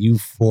now you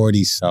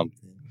 40-something.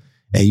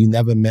 And you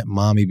never met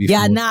mommy before.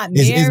 Y'all not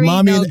married, is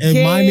mommy, no is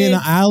mommy in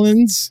the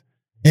islands?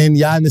 And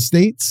y'all in the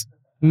States?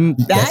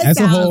 That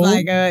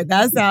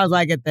sounds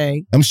like a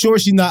thing. I'm sure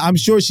she's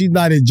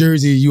not in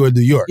Jersey, you in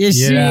New York. Is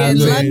she in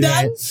London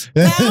town?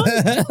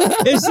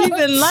 If she's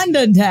in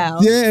London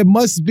town. Yeah, it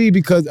must be,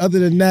 because other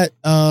than that,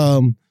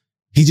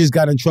 he just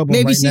got in trouble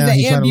right now.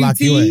 Maybe He's trying to lock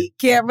you in. she's an amputee,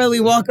 can't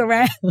really walk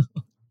around.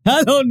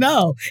 I don't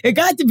know. It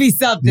got to be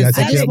something. Yeah,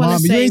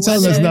 Mom, you ain't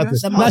telling us nothing.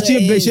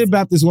 She's a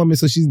Baptist woman,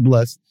 so she's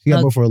blessed. She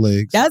got both her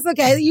legs. That's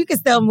okay. You can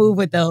still move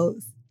with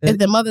those. If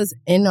the mother's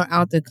in or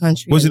out the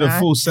country. Was it a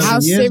full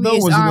 7 years though? How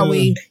serious are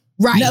we?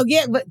 Right. No,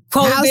 yeah, but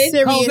COVID. How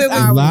serious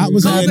A lot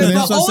was happening.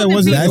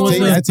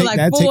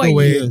 That take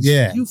away.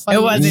 Yeah.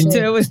 It wasn't 2.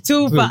 It was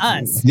 2 for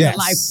us. Yes.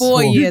 Like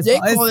 4 years. It's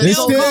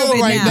still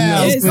COVID right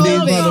now. It's for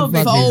these still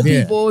motherfuckers. For old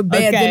people,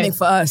 pandemic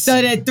for us.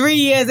 So that 3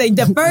 years,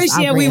 the first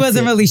year we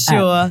wasn't really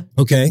sure.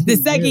 Okay. The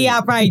second year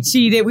I probably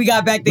cheated. We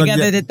got back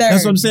together the third.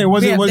 That's what I'm saying.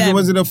 Was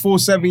it a full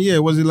 7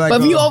 year? Was it like?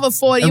 But if you over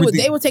 40,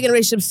 they were taking a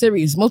relationship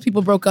serious. Most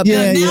people broke up.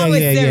 Yeah. Now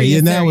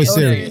it's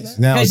serious.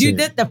 Because you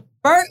did the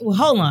first.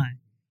 Hold on.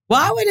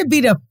 Why would it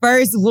be the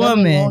first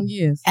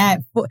woman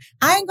at 4?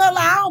 I ain't gonna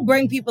lie, I don't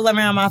bring people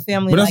around my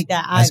family like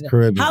that either. That's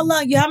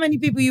Caribbean. How many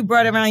people you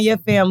brought around your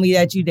family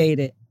that you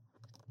dated?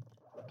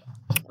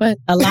 What?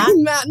 A lot?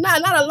 not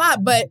a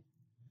lot, but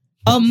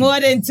more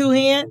than 2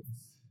 hands?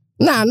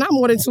 Nah, not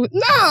more than 2.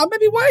 Nah,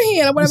 maybe 1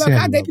 hand or whatever.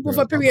 I date people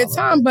for a period of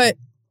time, but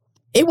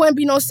it wouldn't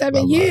be no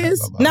 7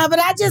 years. No, but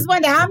I just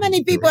wonder, how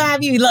many people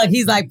have you? Look,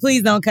 he's like,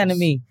 please don't come to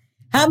me.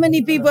 How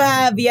many people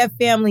have your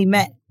family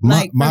met?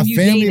 Like my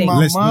family, dating?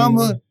 my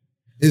mama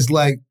is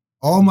like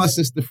all my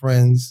sister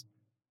friends,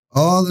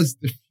 all the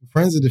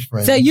friends of the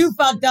friends. So you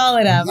fucked all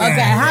of them. Yeah,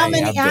 okay.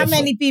 How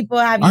many people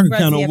have you? I can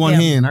count on one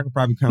hand. I could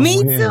probably count on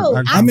one hand. Me too.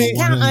 I can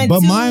count on but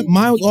 2.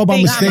 mine was all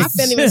by mistakes.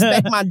 My family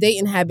respect my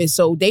dating habits,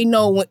 so they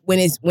know when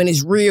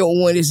it's real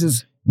and when it's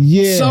just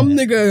some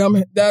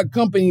nigga that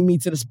accompanied me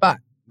to the spot.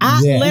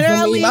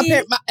 Literally,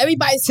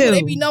 everybody's cool.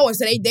 They be knowing,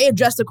 so they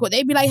address the court.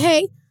 They be like,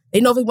 hey,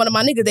 they know if it's one of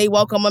my niggas, they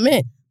welcome them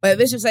in. But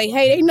if it's just like,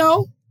 hey, they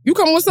know. You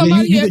come with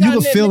somebody. You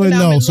can feel it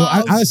though. So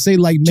I say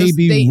like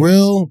maybe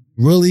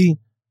really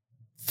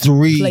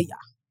 3. Player.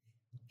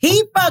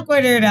 He fuck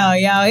with her though,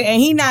 yo,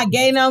 and he not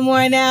gay no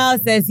more now.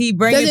 Says he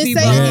bringing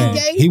people.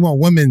 He want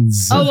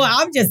women's. Oh, well,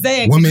 I'm just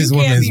saying, you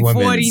can't be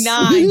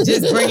 49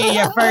 just bringing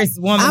your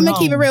first woman. I'm gonna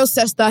keep it real,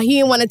 sister. He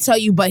didn't want to tell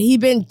you, but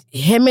him and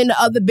the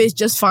other bitch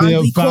just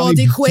finally called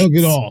it quits. Took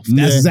it off.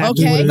 That's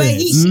exactly what it but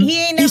is.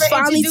 He ain't never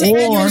finally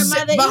taken her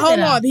mother. But hold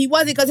on, he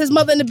wasn't, because his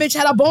mother and the bitch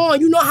had a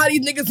bond. You know how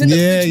these niggas in the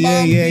bitch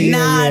bond.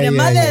 Nah, the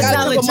mother has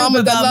told the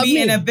truth about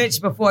meeting a bitch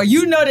before.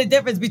 You know the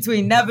difference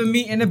between never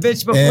meeting a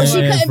bitch before.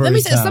 Let me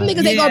say, some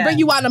niggas they gonna bring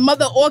you out a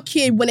mother or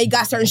kid when they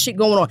got certain shit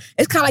going on.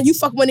 It's kind of like you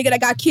fuck with a nigga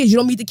that got kids. You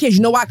don't meet the kids.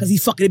 You know why? Because he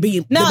fucking the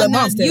baby. No,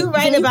 you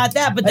right about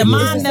that. But the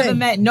mom never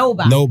met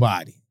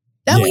nobody.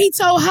 That's what he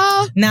told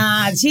her?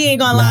 Nah, she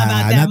ain't gonna lie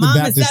about that.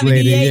 Mama's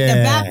 78. The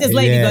Baptist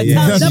lady gonna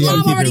tell the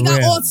mom already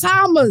got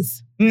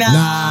Alzheimer's.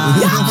 Nah.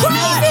 Y'all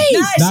crazy.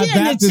 Not she in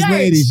the Baptist church.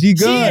 lady. She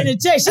good. She in the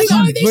church. The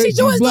only thing she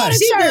do is go to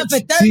She church.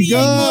 good for 38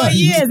 more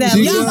years.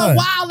 Y'all are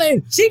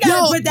wildin'. She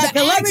got to put that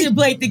collection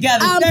plate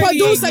together.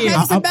 Producer, can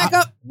you sit back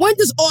up? When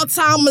does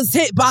Alzheimer's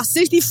hit? By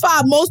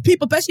 65, most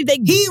people, especially they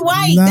he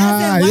white.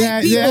 That's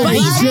white people.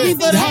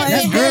 But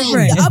Black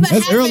people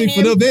that's early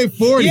for them. They're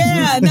 40.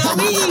 Yeah, now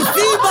we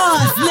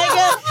C-Boss,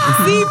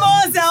 nigga.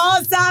 C-Boss and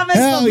Alzheimer's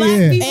Hell for black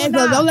yeah. people. And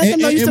now. don't let them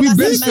know you still got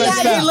been some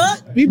stressed melanin.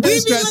 out. We been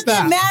stressed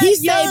out. He's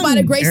saved by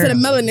the grace of the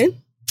melanin.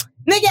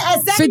 Nigga,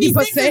 at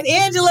 76 is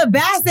Angela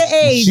Bassett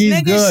age. She's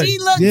nigga, good. she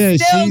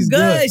looks still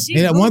good. She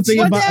and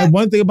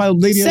one thing about a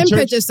lady in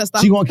church,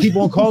 she gonna keep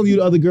on calling you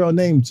the other girl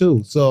name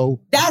too. So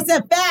that's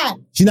a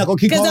fact. She's not gonna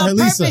keep calling her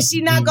Lisa. Because on purpose,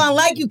 she not gonna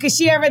like you because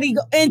she already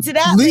into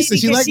that. Lisa,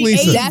 she like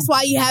Lisa. That's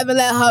why you haven't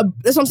let her.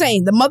 That's what I'm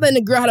saying. The mother and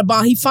the girl had a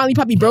bond. He finally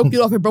probably broke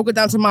it off and broke it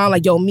down to mom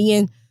like, yo, me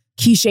and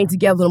Keisha ain't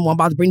together no more. I'm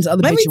about to bring this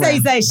other bitch Let me tell you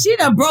around. something. She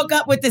done broke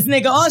up with this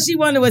nigga. All she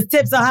wanted was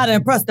tips on how to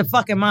impress the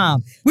fucking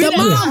mom.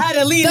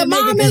 The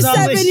mom is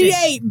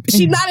 78.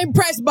 She not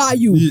impressed by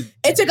you.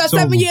 It took her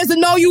 7 years to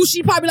know you.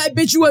 She probably like,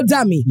 bitch, you a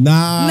dummy.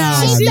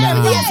 Nah. She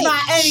never gets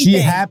by anything. She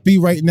happy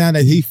right now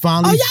that he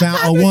finally found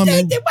a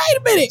woman. Wait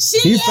a minute.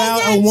 He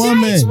found a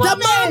woman. The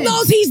mom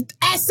knows he's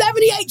at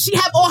 78. She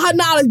have all her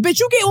knowledge. Bitch,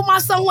 you get with my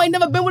son who ain't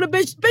never been with a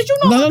bitch. Bitch, you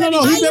know.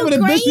 No. He been with a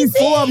bitch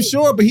before, I'm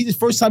sure, but he the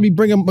first time he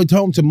bring him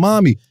home to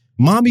mommy.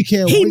 Mommy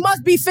can't wait. He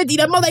must be 50.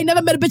 That mother ain't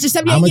never met a bitch in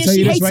 78 I'm years. tell you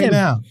She this hates right him.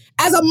 now.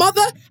 As a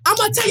mother, I'm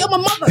going to tell you I'm a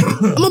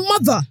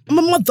mother. I'm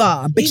a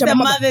mother. Bitch, He's I'm a a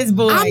mother. mother's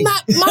boy. I'm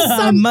not my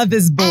son.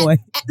 Mother's boy.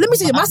 Let me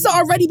see. My son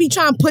already be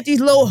trying to put these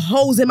little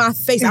holes in my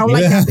face. I don't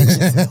like that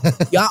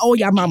bitches. Y'all, all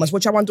y'all mamas,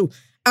 what y'all want to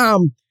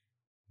do?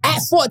 At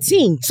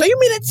 14. So you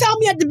mean to tell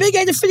me at the big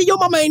age of 50, your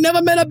mama ain't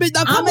never met a bitch?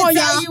 Now come on,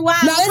 y'all. Tell you why.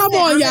 Now come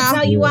on, y'all. I'm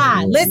tell you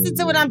why. Listen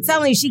to what I'm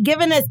telling you. She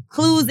giving us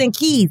clues and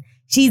keys.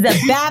 She's a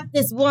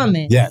Baptist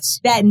woman.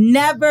 Yes. That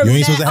never You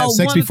ain't met supposed to have a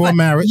sex woman before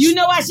marriage. You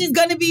know why she's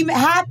gonna be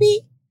happy?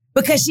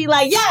 Because she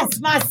like, yes,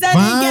 my son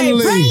Finally.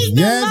 is gay. Praise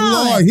Yes, the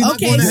Lord. Lord. He's not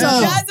Okay, going to so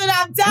hell. That's what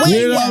I'm telling You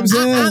know you. what I'm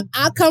saying?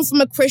 I come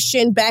from a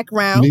Christian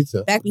background. Me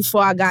too. Back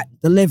before I got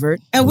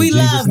delivered. And we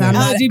Jesus love name.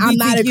 I'm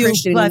not a LGBTQ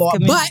Christian plus anymore,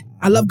 community.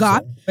 but I love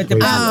God. But the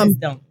Baptists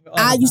don't.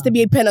 I used to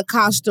be a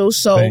Pentecostal,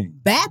 so Same.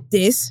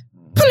 Baptist,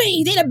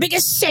 please, they the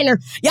biggest sinner.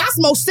 Y'all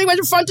smoke cigarettes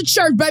in front of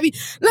church, baby.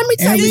 Let me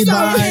tell you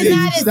something.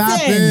 Everybody, stop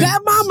it. That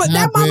mama,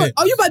 Stop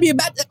oh, you might be a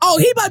Baptist. Oh,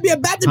 he might be a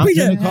Baptist I'm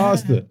preacher.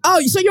 Pentecostal.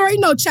 Oh, so you already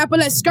know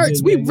chapelette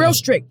skirts. We real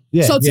strict.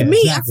 Yeah, so to yeah, me,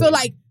 exactly. I feel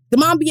like the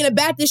mom being a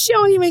Baptist, she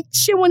won't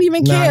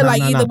even care.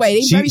 Either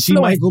way, they very she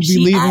fluent. might go be She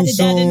leaving added that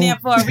soon. in there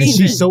for a And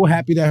reason. she's so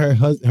happy that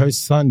her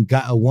son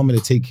got a woman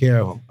to take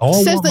care of him. All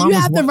Sister, you mamas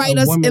have to want write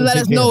a us woman and to let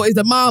take us care know, of. is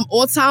the mom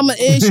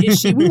Alzheimer's-ish? Is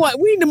she? We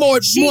need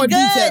more She more good,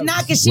 details.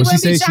 not because she Well, she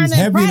wouldn't be said trying she's to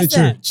heavy in the impress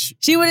her. church.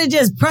 She would have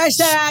just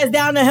pressed her eyes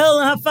down the hill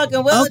in her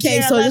fucking wheelchair.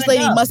 Okay, so this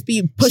lady must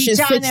be pushing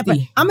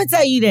 60. I'm gonna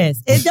tell you this: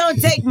 it don't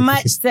take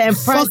much to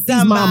impress Fuck these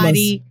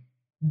somebody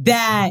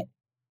that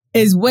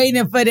is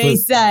waiting for their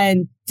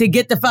son to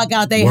get the fuck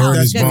out their Word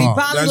house is because he bond.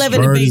 probably That's live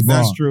in the word is basement.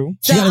 bond. That's true.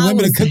 She got a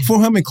woman to cook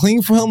for him and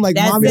clean for him. Like,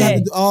 That's mommy,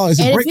 it. it's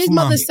a And break if his for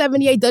mommy. mother's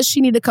 78, does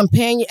she need a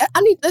companion?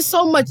 There's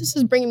so much. This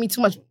is bringing me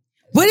too much.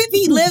 What if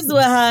he lives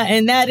with her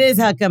and that is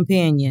her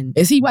companion?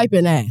 Is he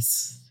wiping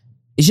ass?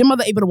 Is your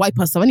mother able to wipe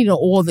herself? I need to know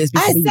all this. At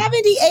before we-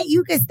 78,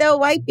 you can still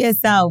wipe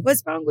yourself.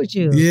 What's wrong with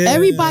you? Yeah.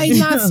 Everybody's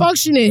not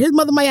functioning. His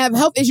mother might have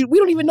health issues. We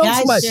don't even know That's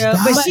too much. true.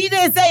 But she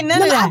didn't say none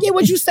No, of I that. get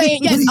what you're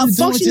saying. Yes, What are a you doing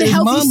to functioning, his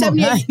healthy mama?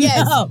 78.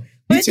 Yes.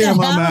 You What tear the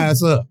mama hell?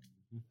 ass up.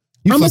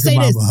 You I'm gonna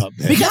fucking say this mama up,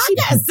 man. because she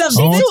got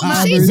some All shit.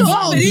 time She's too is-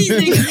 old. These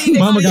niggas need to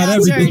Mama go got to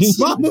everything. church.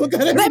 Mama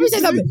got everything. Let me say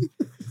something.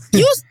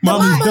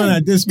 Mama's done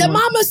at this The point.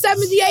 mama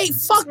 78.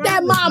 Fuck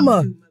that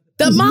mama.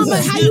 The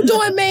mama, how you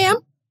doing, ma'am?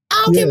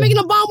 I don't care making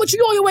a bomb with you.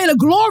 You on your way to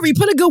glory.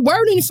 Put a good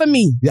word in for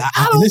me. Yeah,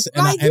 I don't listen,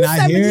 like and you I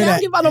 70. hear I that.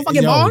 don't give about no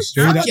fucking Yo, bomb.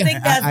 straight I don't up,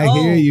 think that's I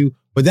hear old. you,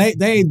 but they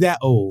ain't that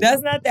old.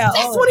 That's not that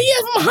That's old. 20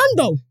 years from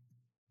Hundo.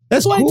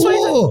 That's 20,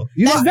 cool.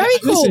 You That's know, very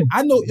cool. Listen,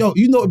 I know,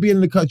 you know, being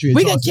in the country.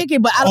 We can kick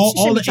it, but I don't. all She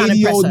shouldn't the be trying to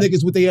 80-year-old impress her.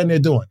 niggas, what they in there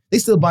doing? They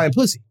still buying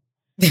pussy.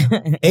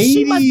 80.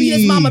 She must be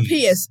his mama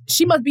Pierce.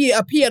 She must be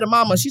a peer to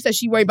mama. She said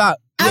she worried about.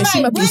 All Yeah, she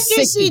right, must be what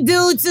can 60. she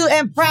do to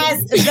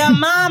impress the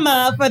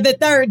mama for the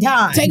third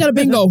time? Take her to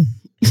bingo.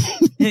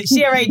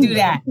 She already do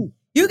that.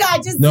 You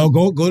guys just No,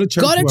 go to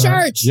church. Go to with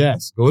her. church.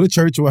 Yes, go to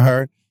church with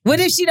her. What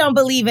if she don't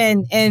believe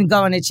in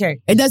going to church?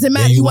 It doesn't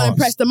matter. Then You you want to lost.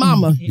 impress the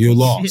mama. You're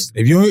lost.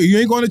 If you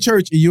ain't going to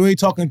church and you ain't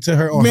talking to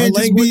her on Man, her just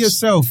language, be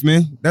yourself,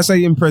 man. That's how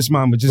you impress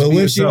mama. Just but be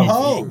what if you're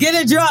yourself. home? Get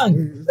her drunk.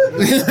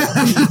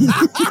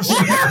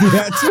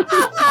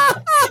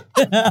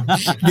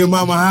 Your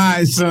mama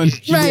high, son.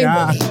 She Right.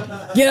 high.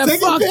 Get her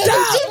fucked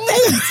up.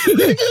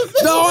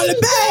 Go on the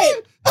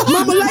bed.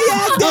 Mama, lay your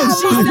ass down.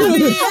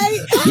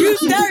 You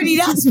 30,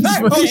 that's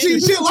perfect. Oh,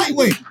 she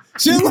lightweight.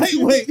 She like,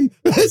 wait,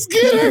 let's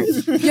get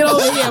her. Get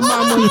over here,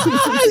 mama.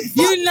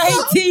 You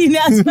 19,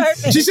 that's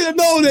perfect. She should have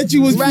known that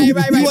you was right. You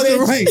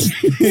wasn't right.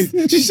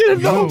 She should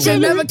have known. She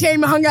never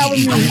came and hung out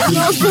with me.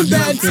 No, some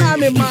bad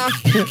timing, ma.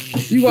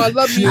 You gonna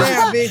love me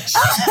now, bitch.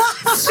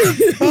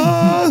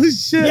 Oh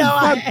shit!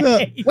 Fucked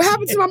up. What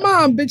happened to my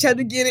mom? Bitch had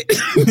to get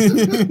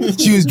it.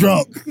 She was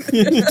drunk,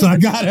 so I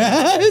got her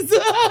ass.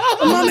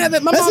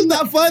 My mom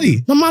not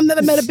funny. My mom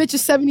never met a bitch in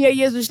 78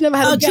 years, but she never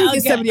had a drink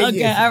in 78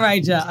 years. All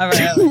right, Joe. All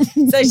right.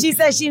 So she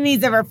says she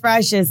needs a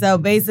refresher. So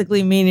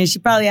basically, meaning she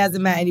probably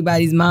hasn't met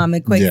anybody's mom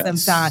in quite some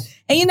time.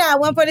 And you know, at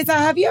one point in time,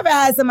 have you ever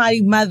had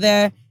somebody's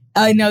mother?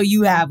 I know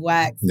you have,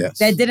 Wax. Yes.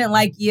 That didn't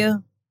like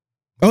you.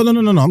 Oh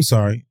no! I'm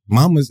sorry.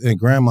 Mamas and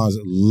grandmas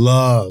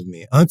love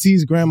me.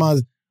 Aunties,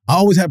 grandmas. I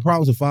always had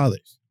problems with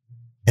fathers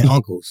and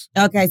uncles.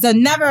 Okay, so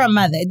never a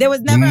mother. There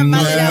was never a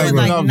mother that was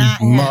like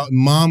not him.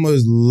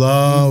 Mamas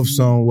love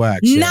some wax.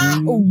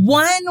 Not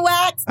one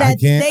Wax that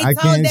they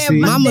told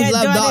their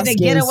daughter to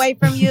get away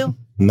from you.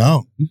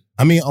 No,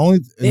 I mean only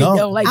they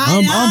don't like.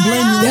 I'm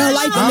blaming you. They don't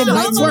like the nigga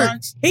like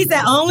work. He's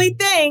the only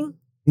thing.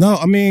 No,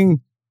 I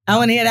mean I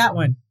want to hear that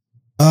one.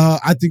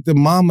 I think the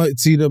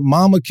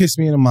mama kissed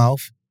me in the mouth.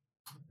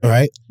 All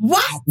right.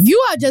 What?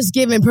 You are just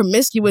giving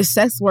promiscuous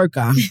sex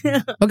worker.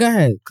 But go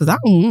ahead, because I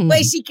don't.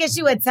 Wait, she kissed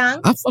you with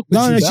tongue? I fuck with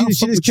no, you.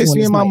 She just kissed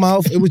me in my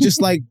mouth. It was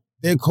just like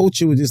their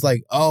culture was just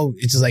like, oh,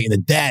 it's just like the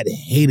dad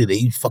hated it.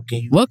 He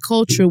fucking. What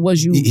culture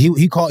was you? He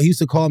used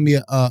to call me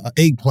a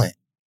eggplant.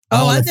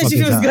 Oh, I thought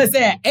she was gonna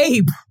say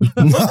Abe.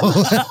 No,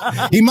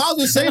 he might as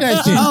well say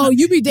that shit. Oh,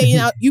 you be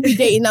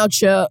dating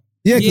out your.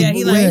 Yeah,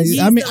 he like.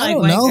 I mean, I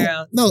don't know.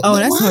 Girls. No, oh,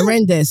 that's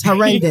horrendous.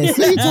 Horrendous.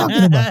 What are you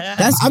talking about?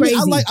 That's crazy.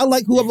 I mean, I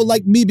like whoever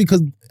liked me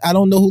because I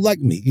don't know who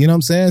liked me. You know what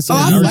I'm saying? So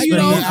I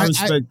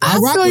respect that.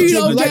 I feel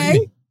you,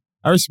 okay?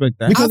 I respect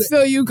that. I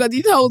feel you because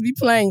these hoes be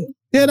playing.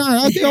 Yeah, no,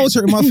 I think I was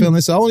hurting my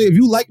feelings. So only if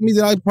you like me,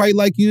 then I probably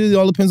like you. It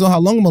all depends on how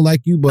long I'm gonna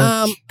like you.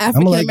 But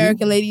African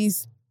American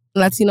ladies,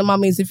 Latina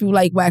mommies, if you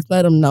like Wax,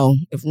 let them know.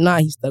 If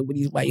not, he's stuck with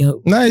these white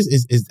hoes. No,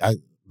 it's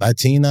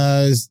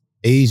Latinas,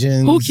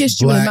 Asians. Who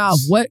kissed you in the mouth?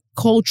 What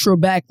cultural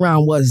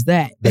background was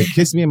that? They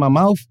kissed me in my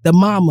mouth? The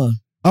mama.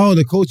 Oh,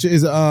 the culture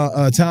is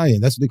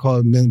Italian. That's what they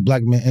call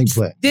black men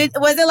eggplant.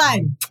 Was it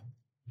like?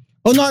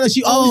 Oh no,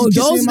 she always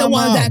those are the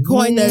ones that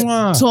coined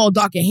the tall,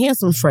 dark, and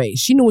handsome phrase.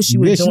 She knew what she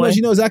was doing.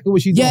 She knows exactly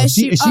what she's doing.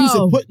 She used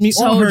to put me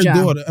on her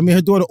daughter. I mean,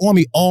 her daughter on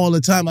me all the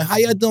time. Like, how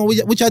y'all doing?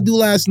 What y'all do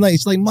last night?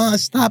 She's like, Mom,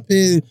 stop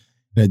it.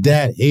 And her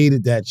dad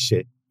hated that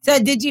shit. So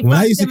did you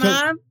fuck the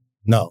mom?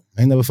 No,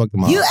 I ain't never fucked the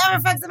mom. You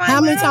ever fucked somebody's mom?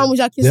 How many times was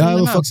y'all kissing Did I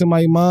ever fuck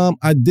somebody's mom?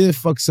 I did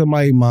fuck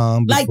somebody's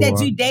mom before. Like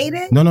that you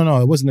dated?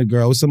 No. It wasn't a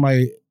girl. It was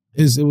somebody.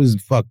 It was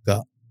fucked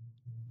up.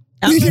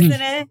 I'm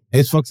listening.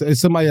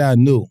 It's somebody I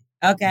knew.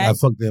 Okay. I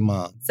fucked their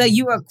mom. So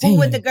you were cool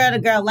with the girl. The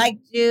girl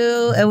liked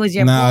you. It was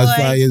your boy. Nah,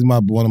 it's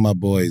one of my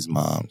boys'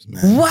 moms,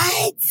 man.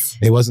 What?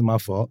 It wasn't my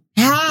fault.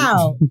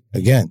 How?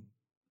 Again,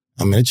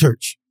 I'm in a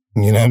church.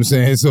 You know what I'm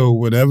saying? So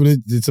whatever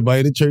somebody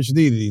in the church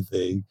needed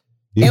anything.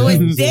 It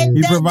was dick.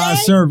 He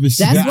provides service.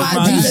 That's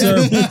why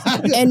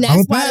Jesus, and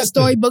that's why the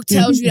storybook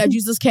tells you that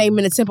Jesus came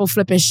in the temple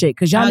flipping shit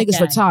because y'all niggas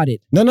retarded.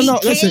 No.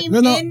 Listen.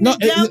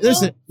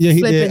 Listen. Yeah,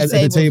 he did at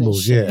the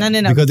tables. Yeah.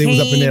 No. Because they was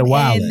up in there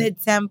wilding. In the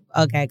temple.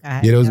 Okay, go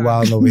ahead. Yeah, they was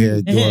wilding over here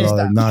doing all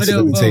that nonsense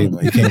at the table.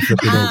 He can't flip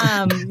it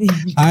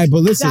over. All right, but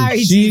listen. Sorry,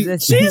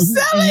 Jesus. She's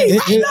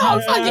silly.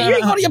 No, fuck it. You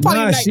ain't going to your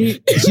party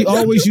tonight. She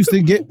always used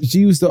to get. She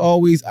used to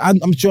always.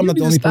 I'm sure I'm not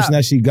the only person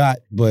that she got,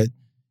 but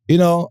you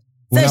know.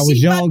 When I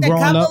was young,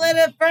 growing up. So she fucked a couple of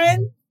the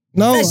friends?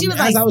 No, so she was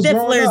like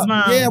Stifler's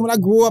mom. Yeah, when I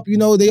grew up, you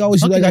know, they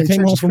always like I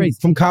came home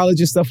from college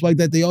and stuff like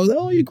that. They always,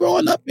 oh, you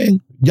growing up, and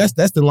yes,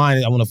 that's the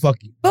line. I want to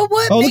fuck you. But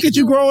what? Oh, look at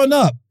you growing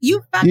up.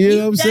 You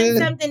done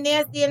something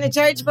nasty in the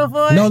church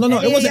before? No.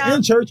 It wasn't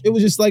in church. It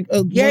was just like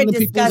you're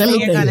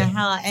disgusting. You're gonna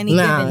hell any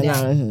given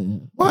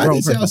day. Why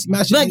did I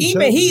smash? Look,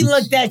 even he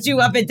looked at you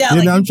up and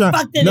down like you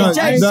fucked in the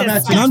church.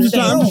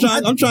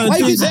 I'm trying. Why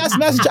you say I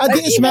smashed the church? I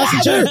didn't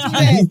smash the church.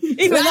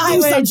 Even I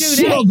went to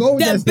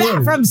the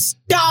back from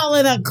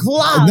stalling a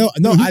club.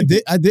 No,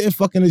 I didn't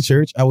fuck in the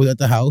church. I was at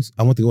the house.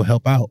 I went to go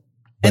help out.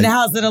 In the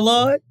house of the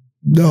Lord?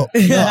 No.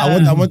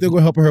 I went to go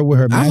help her with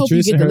her mattress. I hope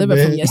you get delivered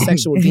from your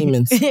sexual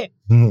demons.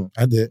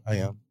 I did. I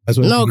am. That's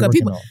what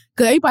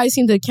because everybody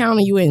seems to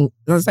counter you, and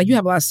it's like you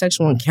have a lot of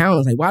sexual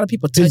encounters. Like, why do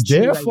people touch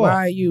you? Like, why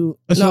are you?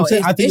 That's what I'm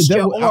saying. I think the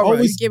devil.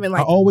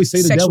 I always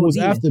say the devil's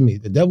demon. after me.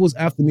 The devil's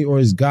after me, or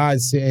is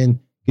God saying,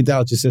 "Get that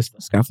out your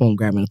system." Skyphone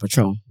grabbing a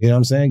Patron. You know what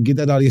I'm saying? Get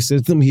that out of your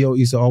system. He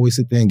used to always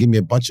sit there and give me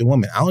a bunch of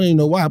women. I don't even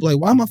know why. I'm like,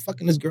 why am I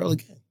fucking this girl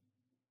again?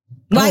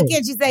 Why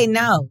can't you say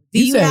no?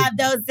 Do you have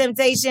those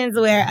temptations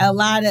where a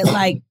lot of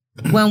like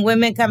when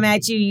women come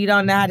at you, you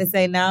don't know how to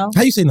say no?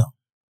 How you say no?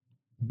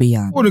 Be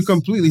honest. I wouldn't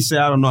completely say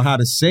I don't know how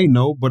to say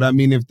no, but I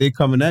mean, if they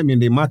coming at me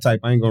and they my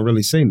type, I ain't gonna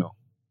really say no.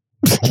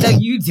 So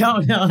you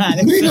don't know how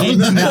to say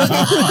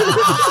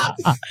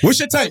no. What's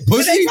your type?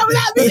 Pussy?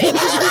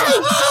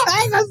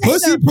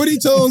 Pussy, no. pretty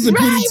toes, and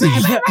pretty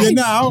teeth. Right. You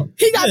know?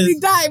 He got me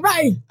dying,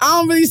 right?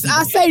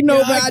 I say no,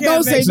 but I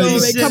don't say no.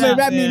 They come and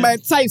rap me my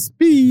type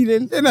speed.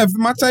 And if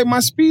my type my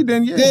speed,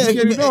 then you get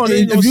it on. Then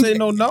you don't say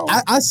no.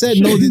 I said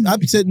no.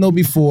 I've said no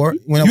before.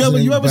 When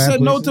you ever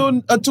said no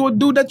to a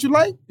dude that you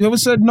like? You ever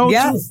said no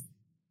to?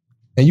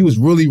 And you was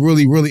really,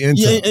 really, really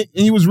into him?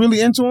 And you was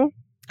really into him?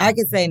 I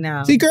can say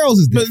no. See, girls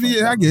is different.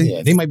 Yeah, I get it.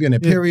 Yeah, they might be on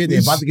their period.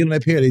 They're about to get on their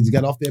period. They just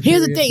got off their period.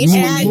 Here's the thing. It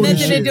had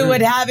nothing to do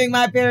with having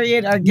my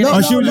period or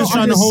getting she was just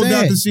trying to hold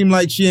out to seem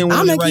like she ain't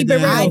want it right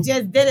there. I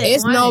just did it.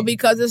 It's no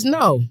because it's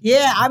no.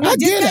 Yeah, I mean,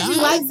 just because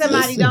you like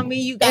somebody don't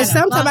mean you got. And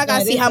sometimes I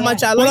gotta see how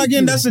much I like. Well,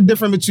 again, that's the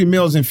difference between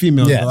males and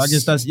females. Yes. Though. I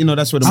guess that's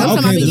that's what.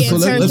 Sometimes I be getting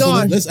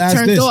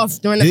turned off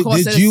during the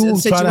course of the situation.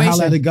 Did you try to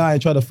holler at a guy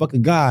and try to fuck a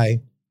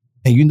guy,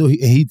 and you know did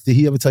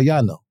he ever tell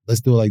y'all no?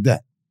 Let's do it like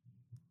that.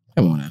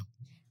 Come on now.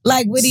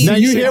 Like, what do you? Now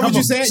you hear what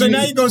you said? So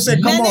now you're gonna say,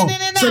 "Come on."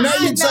 So now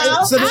you say,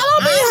 "I don't be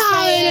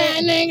hollering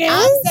at niggas."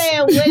 I'm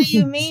saying, what do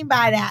you mean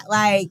by that?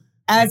 Like,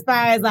 as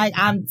far as like,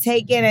 I'm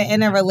taking it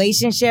in a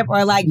relationship,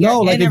 or like, no,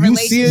 you're like in if a you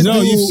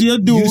relationship. you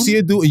see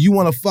a dude, and you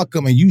want to fuck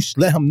him, and you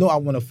let him know I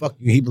want to fuck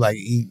you. He be like,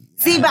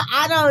 see, but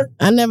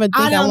I never think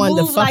I wanted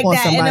to fuck like on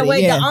that. somebody. In a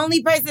way, yeah. the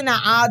only person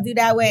that I'll do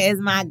that with is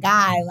my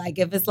guy. Like,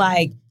 if it's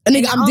like. A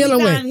nigga I'm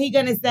dealing with. He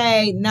gonna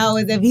say no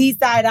is if he's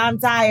tired, I'm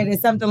tired, or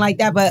something like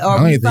that. But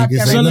or we fucked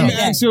every So let me day.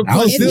 ask you a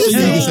question.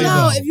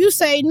 If you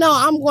say no,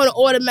 I'm going to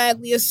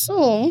automatically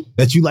assume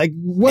that you like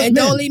what? And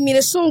don't leave me to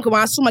assume, because when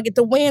I assume I get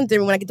the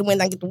wondering. When I get the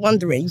wind, I get the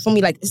wondering. You feel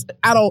me? Like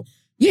I don't.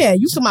 Yeah,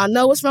 you somehow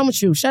know what's wrong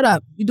with you. Shut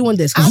up. You doing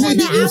this? You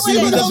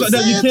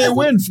can't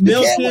win.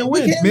 Males can't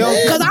win.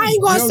 Because I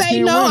ain't gonna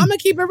say no. I'm gonna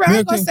keep it real.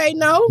 I'm gonna say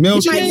no.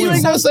 Males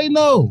ain't gonna say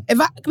no.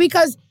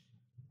 Because.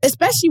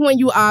 Especially when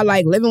you are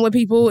like living with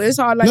people, it's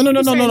hard. Like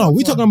No.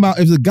 We talking about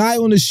if the guy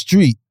on the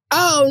street.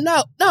 Oh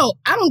no!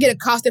 I don't get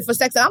accosted for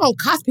sex. I don't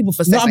cost people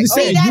for sex. No, I'm just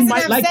saying you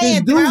might like this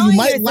dude. You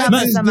might like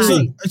this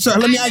dude. So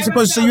let me ask you a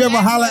question. So you ever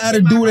holler at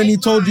a dude and he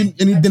told you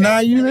and he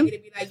denied you? Then?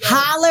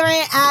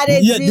 Hollering at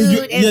a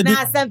dude is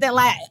not something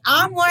like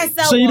I'm more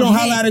so. So you don't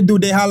holler at a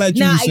dude; they holler at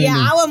you.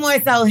 I would more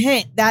so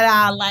hint that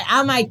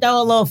I might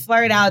throw a little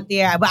flirt out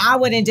there, but I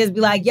wouldn't just be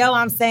like, "Yo,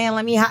 I'm saying,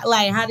 let me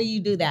how do you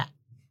do that?"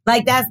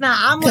 Like, that's not,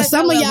 I'm more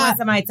some of y'all,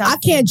 I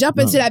can't jump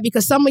into that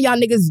because some of y'all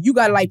niggas, you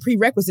got like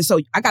prerequisites. So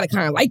I got to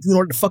kind of like you in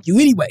order to fuck you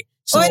anyway.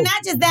 So, or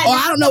not just that. Or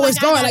I don't know what's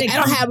going. Like, I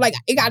don't have like,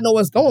 I got to know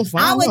what's going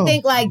for. I would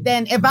think like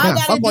then if I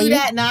got to do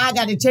that, now I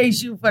got to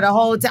chase you for the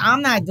whole time.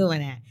 I'm not doing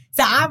that.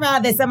 So I'd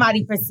rather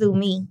somebody pursue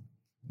me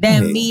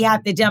than me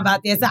have to jump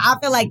out there. So I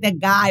feel like the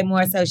guy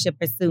more so should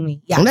pursue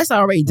me. Yeah. Unless I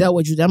already dealt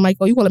with you. I'm like,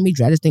 oh, you going to let me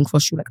drag this thing for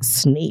you like a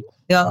snake.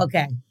 Oh,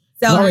 okay.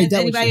 So has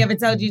anybody ever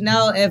told you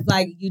no if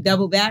like you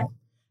double back?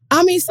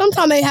 I mean,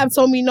 sometimes they have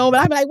told me no, but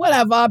I be like,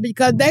 whatever,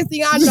 because next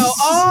thing I know,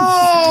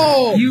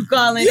 oh, you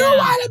calling you out.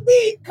 want to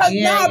be? Because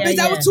bitch,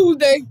 that was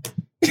Tuesday.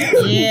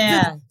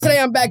 Yeah. Today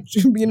I'm back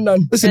being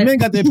none. Listen, men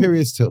got their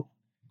periods too.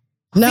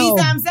 No. See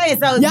what I'm saying?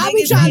 So y'all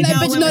be trying to let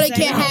bitches know they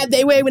can't have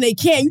their way when they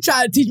can't. You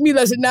try to teach me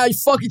lesson, now you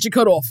fuck it, you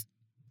cut off.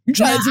 You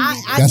try to teach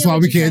me. That's why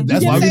we can't.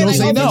 That's why we don't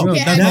say no.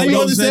 Now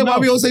you understand why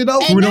we don't say no.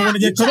 We don't want to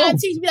get cut off. You try to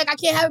teach me like I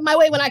can't have it my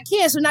way when I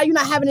can, so now you're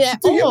not having it at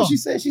all. What she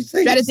said. She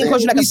said. Try to think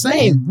you like a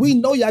slave. We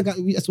know y'all got.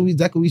 That's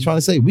exactly what we trying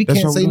to say. We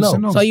can't say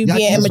no. So you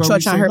being immature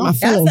trying to hurt my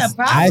feelings. That's a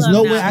problem. There's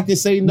no way I can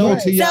say no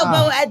to y'all. So,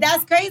 but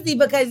that's crazy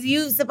because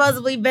you've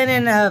supposedly been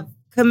in a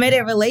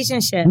committed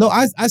relationship. No,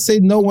 I say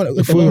no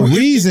for a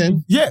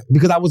reason. Yeah,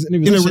 because I was in a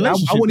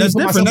relationship. I wouldn't that's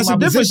different. That's a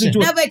different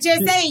situation. No, but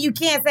you're saying you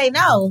can't say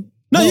no.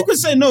 No, you can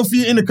say no if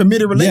you're in a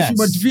committed relationship,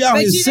 but if you're out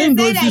here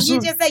single, you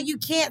just said you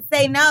can't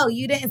say no.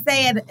 You didn't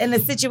say it in a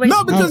situation.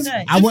 No, because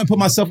I wouldn't put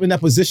myself in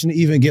that position to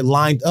even get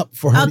lined up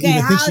for her to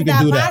even think she can do that.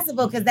 Okay, how is that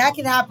possible? Because that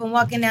could happen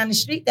walking down the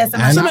street. That's in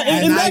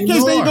that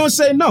case, then you're gonna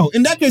say no.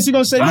 In that case, you're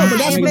gonna say no. But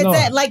that's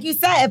what like you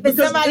said. If it's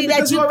somebody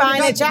that you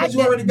find attractive,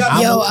 I'm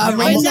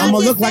gonna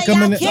look like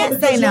I'm in. Can't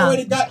say no.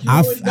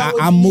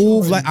 I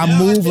move like I'm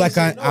in a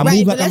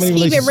relationship. Let's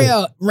keep it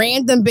real.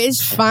 Random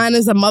bitch, fine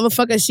as a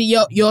motherfucker. She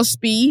your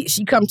speed.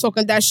 She come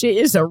talking that shit.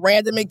 It's a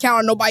random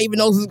encounter. Nobody even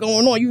knows what's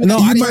going on. No,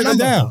 I turned it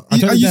down.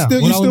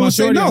 You still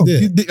say no.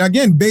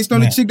 Again, based on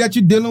the chick that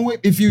you're dealing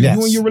with, if you're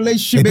doing your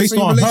relationship, based on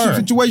your relationship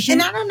situation.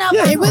 And I don't know.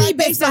 It really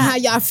based on how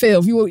y'all feel.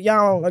 If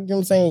y'all, like you know what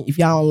I'm saying, if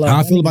y'all don't love. How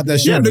I feel about that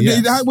shit.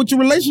 What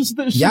your relationship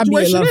y'all be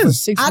in love for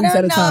 6 weeks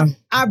at a time.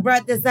 I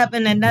brought this up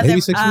in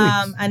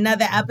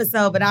another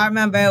episode, but I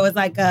remember it was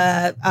like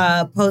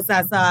a post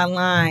I saw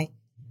online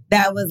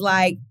that was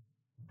like,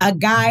 a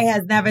guy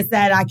has never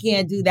said, I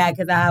can't do that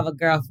because I have a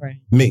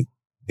girlfriend. Me.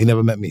 He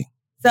never met me.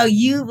 So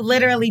you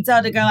literally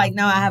told the girl, like,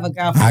 no, I have a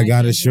girlfriend. I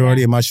got a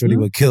shorty, and my shorty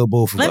would kill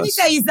both of us. Let me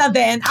tell you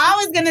something. And I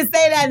was going to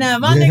say that now.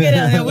 My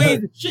nigga,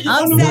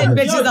 I'm setting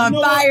bitches on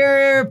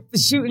fire,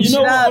 shooting shit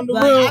up.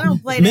 Like, I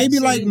don't play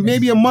that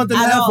maybe a month and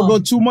a half ago,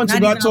 2 months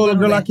ago, I told a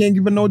girl I can't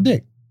give her no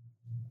dick.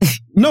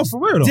 No, for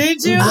real though.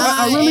 Did you?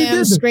 I really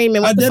did.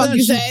 Screaming. What the fuck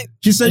you said?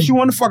 She said she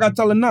want to fuck. I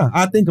tell her nah.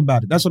 I think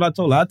about it. That's what I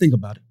told her. I think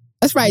about it.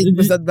 That's right. For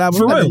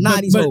real.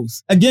 90s but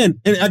hoes. again,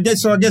 and I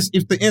guess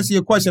if to answer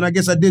your question, I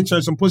guess I did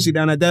turn some pussy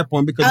down at that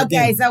point because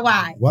so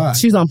why? Why?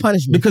 She's on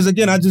punishment. Because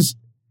again,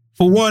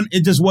 for one,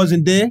 it just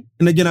wasn't there.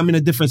 And again, I'm in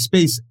a different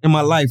space in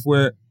my life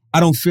where I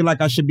don't feel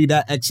like I should be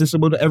that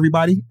accessible to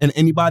everybody and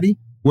anybody.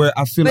 Where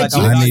I feel like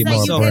I need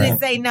more. You couldn't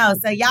say no,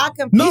 so y'all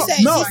can. No, I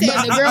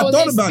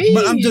thought about it,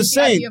 but I'm just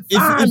saying.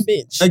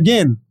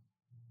 Again,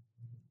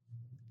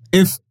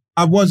 if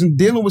I wasn't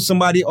dealing with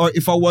somebody, or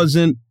if I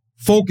wasn't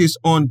focused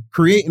on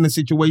creating a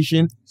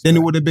situation, then it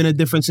would have been a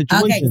different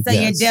situation. Okay, so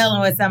you're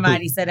dealing with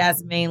somebody, so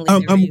that's mainly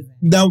the reason.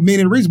 That was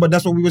mainly the reason, but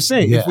that's what we were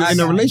saying. If we're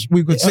in a relationship,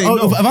 we could say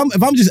no.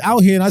 If I'm just out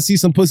here and I see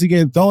some pussy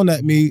getting thrown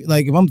at me,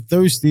 like if I'm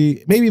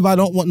thirsty, maybe if I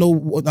don't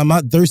want I'm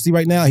not thirsty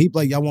right now, he'd be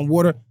like, y'all want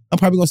water? I'm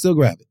probably gonna still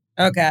grab it.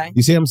 Okay.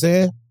 You see what I'm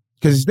saying?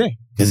 Because it's there.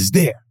 Because it's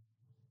there.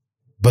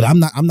 But I'm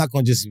not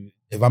gonna just,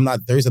 if I'm not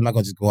thirsty, I'm not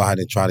gonna just go ahead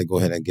and try to go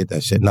ahead and get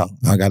that shit. No,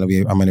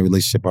 I'm in a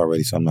relationship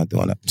already, so I'm not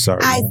doing that. I'm sorry.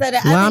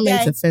 I'm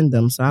in to offend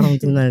them, so I don't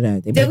do none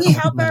of that. Did we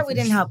help her? We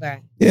didn't help her.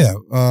 Yeah.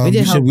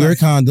 You should wear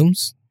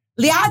condoms.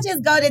 Y'all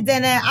just go to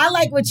dinner. I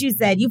like what you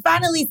said. You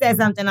finally said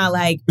something I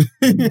like.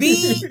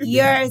 Be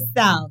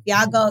yourself.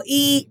 Y'all go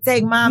eat,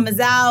 take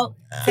mamas out,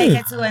 take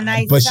her to a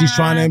nice But time. she's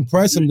trying to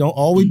impress him. Don't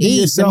always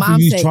be yourself if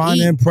you're trying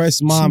to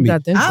impress mommy.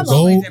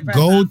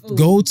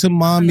 Go to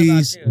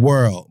mommy's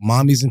world.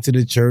 Mommy's into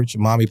the church.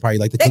 Mommy probably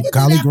like to cook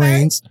collard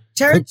greens.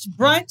 Church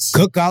brunch.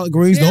 Cook collard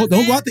greens. Don't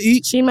go out to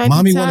eat. She might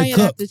mommy be tired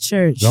after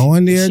church. Go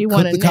in there,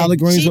 cook the collard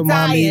greens with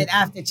mommy. She tired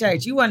after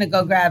church. You want to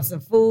go grab some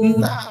food?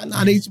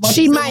 Nah.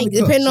 She might,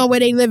 depending on where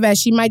they live at.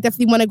 She might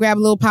definitely want to grab a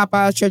little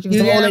Popeye's church because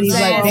the old ladies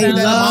like they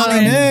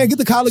love. Get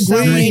the collard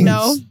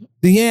greens.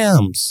 The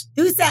yams.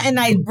 Do something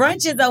nice.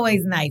 Brunch is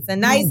always nice. A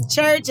nice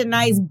church, a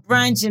nice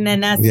brunch, and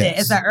then that's it.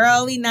 It's an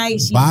early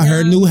night. Buy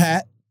her new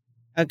hat.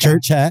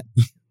 Church hat.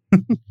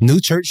 New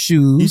church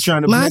shoes. He's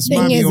trying to bless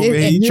mommy over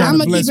here. He's trying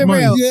to bless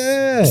money.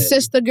 Yeah.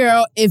 Sister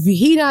girl, if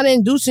he not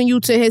inducing you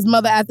to his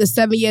mother after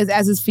 7 years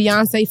as his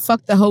fiance,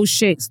 fuck the whole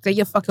shit. Stay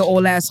your fucking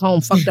old ass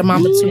home. Fuck the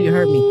mama too, you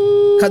heard me.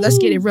 Cause let's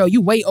get it real.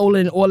 You way older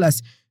than all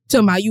us.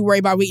 Talking about you worry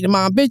about meeting the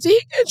mom. Bitch, he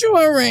get you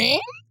a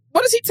ring.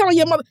 What is he telling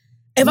your mother?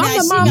 If I'm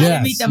a mom,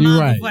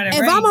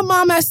 if I'm a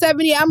mom at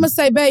 78, I'm gonna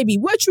say, baby,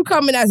 what you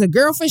coming as a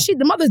girlfriend?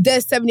 The mother's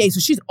dead 78, so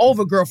she's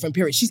over girlfriend,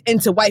 period. She's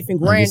into wife and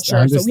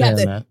grandchildren. So we have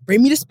to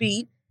bring me to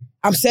speed.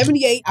 I'm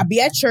 78. I be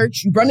at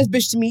church. You bring this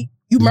bitch to me.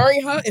 You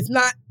marry her. If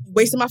not, you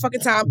wasting my fucking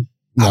time.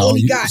 I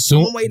only got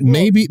one way to go.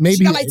 Maybe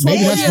she got like 12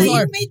 years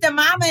you meet the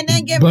mama and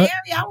then get married.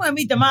 I want to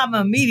meet the mama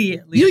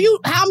immediately.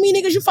 How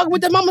many niggas you fucking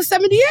with the mama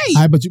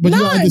 78? But you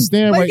gotta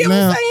understand right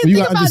now. You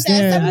gotta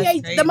understand.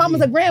 78, the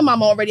mama's a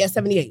grandmama already at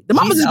 78. The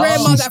mama's a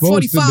grandmother at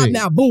 45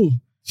 now. Boom.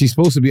 She's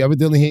supposed to be.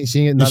 Evidently,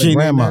 she ain't not a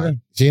grandma.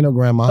 She ain't no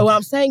grandma. So what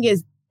I'm saying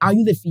is, are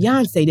you the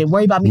fiance? Then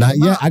worry about me. Not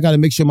yet. I got to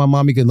make sure my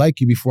mommy can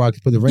like you before I can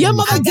put the ring. Your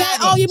mother dead.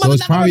 Oh, your mother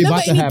not gonna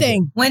remember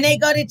anything. When they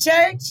go to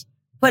church,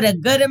 put a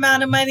good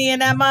amount of money in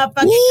that motherfucking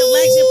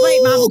collection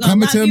plate. Mama gonna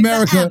coming to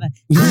America.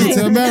 Coming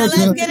to America.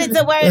 Now let's get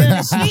into word on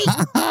the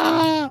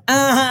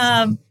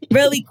street.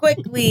 Really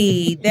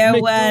quickly, there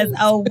was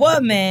a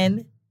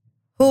woman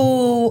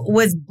who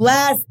was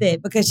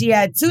blasted because she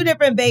had 2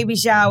 different baby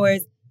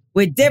showers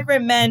with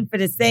different men for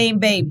the same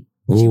baby.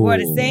 She wore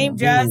the same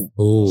dress.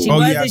 She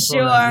wasn't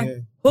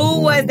sure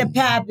who was the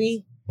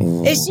pappy.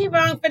 Is she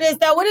wrong for this,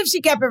 though? What if she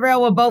kept it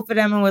real with both of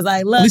them and was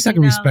like, look, at least I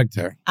can respect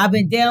her. I've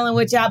been dealing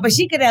with y'all, but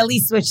she could at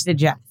least switch the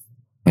dress.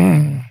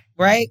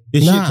 Right?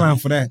 Is she a clown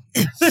for that?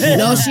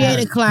 No, she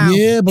ain't a clown.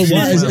 Yeah, but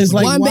it's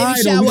like, one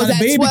baby shower was at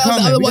 12,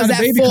 the other was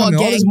at 4.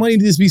 All this money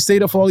to just be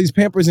stayed up for all these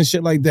Pampers and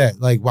shit like that.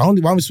 Like, why don't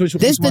we switch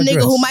with this the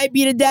nigga who might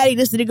be the daddy.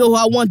 This the nigga who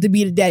I want to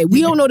be the daddy.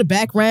 We don't know the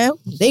background.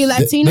 They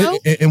Latino.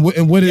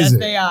 And what is it?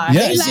 They are.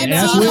 Yes, they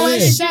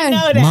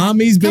Latino.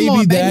 Mommy's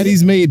baby,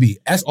 daddy's maybe.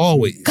 That's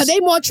always. Because they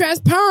more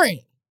transparent.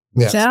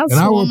 Yeah. And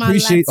I will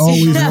appreciate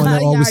always one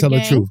that always tell the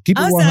truth. Keep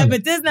it 100. I'm sorry,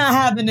 but this not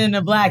happening in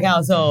a black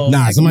household.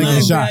 Nah, somebody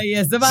get shot.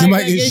 Yeah,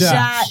 somebody get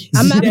shot.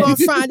 I'm not going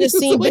to front. I just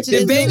seen bitches.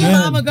 The baby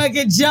mama gonna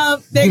get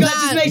jumped. They gonna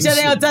just make sure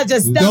they don't touch her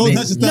stomach. Don't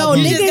touch her stomach.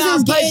 No, niggas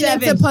is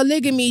getting into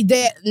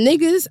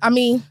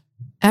polygamy.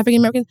 African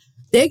Americans,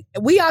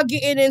 we are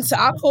getting into,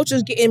 our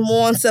culture's getting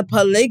more into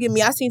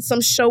polygamy. I seen some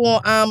show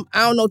on,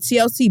 I don't know,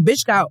 TLC,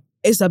 bitch got,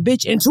 it's a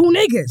bitch and 2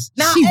 niggas.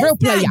 Now, she real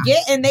player.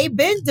 And they've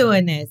been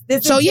doing this.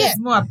 This is just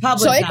more public.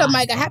 So it could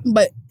make it happen,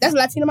 but that's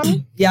Latino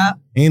mama? Yeah.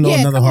 Ain't no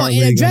another hard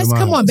leg dress.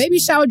 Come on, baby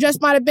shower dress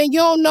might have been, you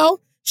don't know.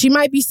 She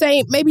might be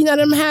saying, maybe none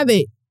of them have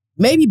it.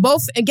 Maybe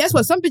both. And guess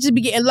what? Some bitches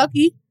be getting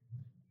lucky.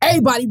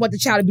 Everybody want the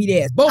child to be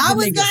theirs. Both I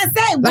was niggas. gonna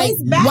say,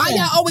 like, why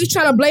y'all always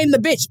trying to blame the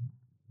bitch?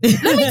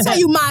 Let me tell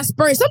you my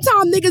experience.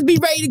 Sometimes niggas be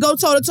ready to go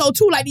toe to toe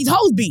too, like these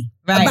hoes be.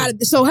 Right. About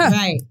it. So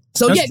Right.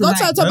 So That's yeah, go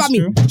toe to toe about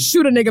me.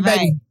 Shoot a nigga,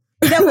 baby.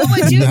 So what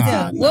would you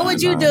do? What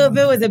would you do if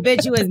it was a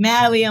bitch you was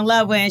madly in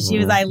love with and she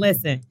was like,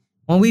 listen,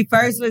 when we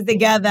first was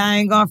together, I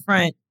ain't gonna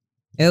front.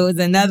 It was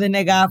another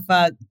nigga I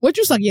fucked. What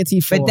you suck your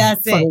teeth for? But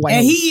that's it.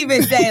 And he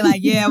even say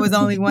like, yeah, it was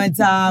only one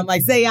time.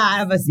 Like, say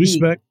I ever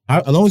speak. Respect.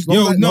 As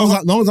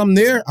long as I'm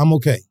there, I'm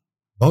okay.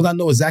 Don't I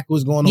know exactly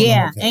what's going on?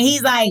 Yeah, Okay. and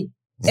he's like,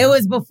 it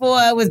was before,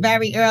 it was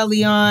very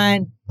early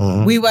on.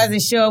 Mm-hmm. We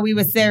wasn't sure we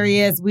were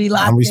serious. We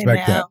locked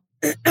respect in now.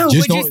 that.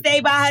 Would you stay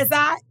by her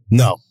side?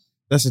 No.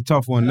 That's a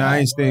tough one. Nah, I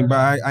ain't staying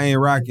by. I ain't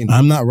rocking.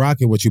 I'm not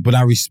rocking with you, but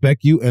I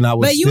respect you, and I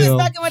was. But you was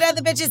fucking with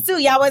other bitches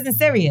too. Y'all wasn't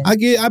serious. I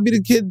be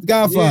the kid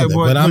godfather,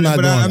 but I'm not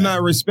doing that. I'm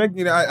not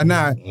respecting it. To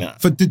allow easier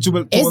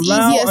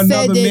another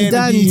said than man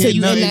done to be till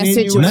you in that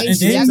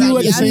situation. And you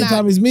at the same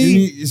time as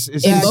me. It's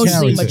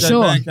emotionally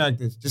mature. Bad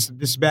character.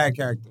 Just bad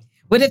character.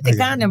 What if the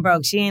condom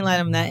broke? She ain't let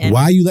him nothing.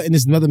 Why are you letting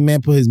this another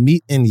man put his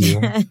meat in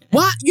you?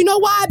 Why? You know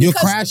why? Your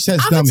Because crash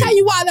test I'm gonna dummy. tell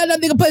you why that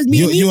other nigga put his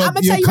meat in me. I'm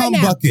gonna tell you right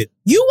now. Bucket.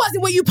 You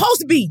wasn't where you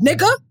supposed to be,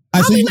 nigga.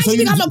 How many nights you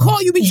think I'm gonna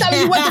call you, be telling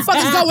you what the fuck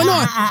is going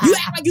on? You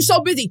act like you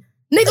so busy.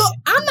 Nigga,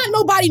 I'm not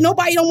nobody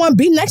don't want to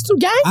be next to,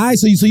 gang. All right,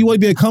 so you want to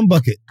be a cum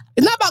bucket.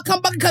 It's not about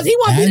cum bucket because he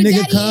want to be the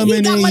nigga daddy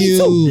and he got coming money in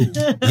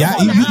too. Yeah,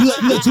 you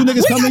let two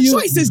niggas come in you.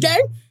 We got choices,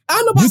 gang. I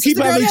don't know about you keep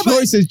having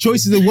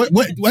choices of what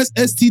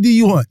STD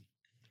you want.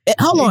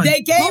 Hold on.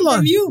 They came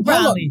from you,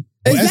 probably.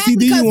 Exactly,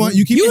 STD you want,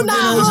 you keep having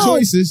those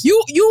choices.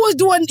 You supposed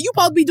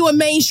to be doing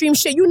mainstream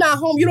shit. You not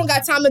home. You don't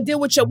got time to deal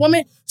with your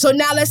woman. So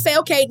now let's say,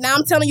 okay, now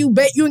I'm telling you,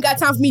 bet you ain't got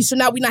time for me. So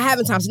now we not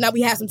having time. So now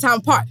we have some time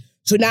apart.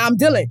 So now I'm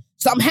dealing.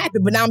 So I'm happy,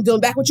 but now I'm dealing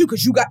back with you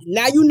because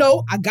now you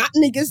know I got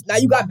niggas. Now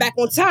you got back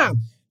on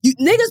time. You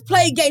niggas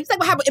play games. It's like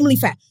what happened with Emily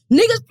Fat.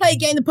 Niggas play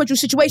game to put you in a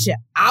situation.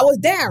 I was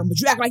down, but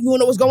you act like you don't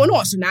know what's going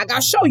on. So now I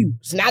gotta show you.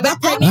 So now I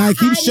got pregnant. All right,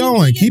 keep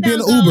showing. Keep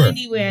in Uber.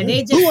 Anywhere.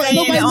 They just say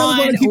it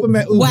on keep them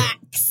at Uber.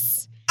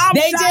 wax.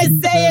 They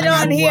just say it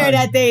on here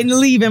that they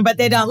leaving, but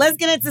they don't. Let's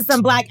get into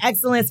some Black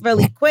excellence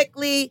really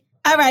quickly.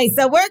 All right,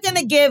 so we're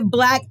gonna give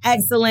Black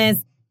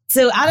excellence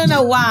to, I don't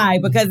know why,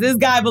 because this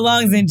guy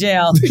belongs in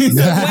jail. Swayne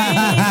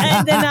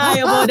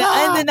Undeniable, the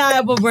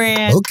Undeniable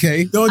brand.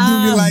 Okay. Don't do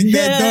me like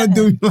that. Don't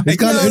do me like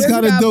that. It's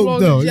kind of dope,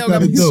 though. It's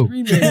kind of dope.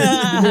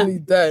 It really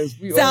does.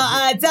 So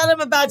tell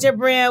them about your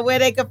brand, where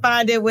they can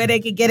find it, where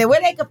they can get it,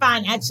 where they can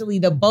find actually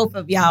the both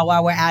of y'all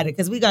while we're at it,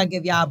 because we're going to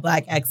give y'all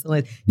Black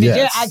excellence. Because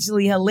you're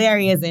actually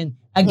hilarious. And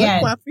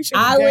again,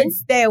 I would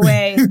stay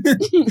away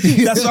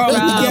That's all we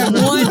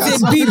together.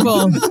 wanted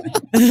people.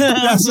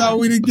 That's all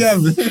we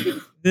together.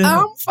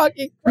 I'm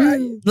fucking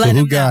crying. So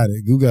who got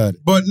it?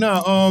 But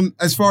no,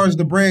 as far as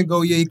the brand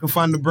go, yeah, you can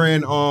find the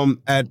brand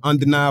at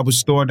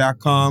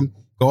undeniablestore.com. You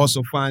can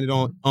also find it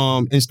on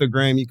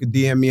Instagram. You can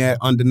DM me at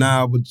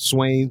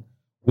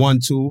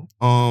undeniableswayne12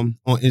 on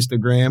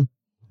Instagram.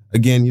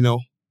 Again,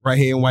 right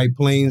here in White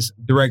Plains,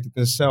 direct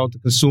to sell to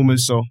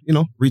consumers. So,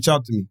 reach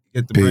out to me.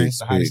 Get the brand. It's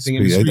the hottest thing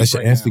in the street. That's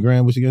your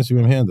Instagram. What's your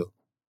Instagram handle?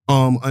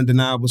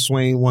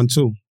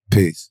 undeniableswayne12.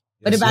 Peace.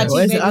 What about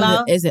you, Big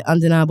Lo? Is it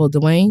Undeniable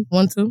Dwayne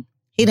 12?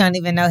 He don't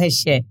even know his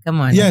shit. Come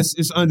on. Yes,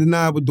 it's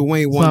Undeniable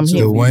Dwayne 12.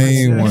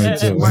 Dwayne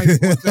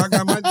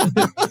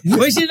 12.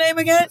 What's your name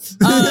again?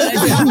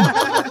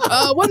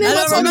 What name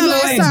I told you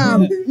last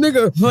time?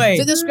 Nigga. Wait.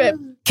 To the script.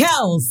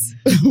 Kels.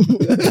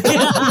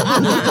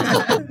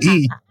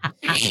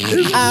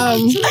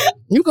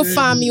 You can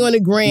find me on the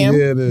gram.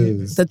 Yeah, it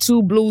is. The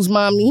 2 Blues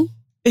Mommy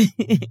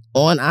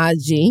on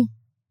IG.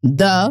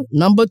 The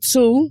number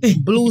 2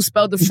 Blues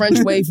spelled the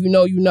French way. If you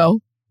know, you know.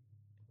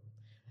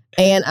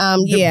 And I'm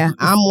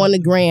on the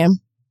gram.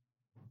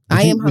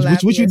 I am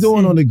hilarious. What you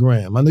doing on the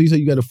gram? I know you said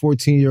you got a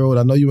 14-year-old.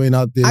 I know you ain't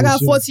out there. I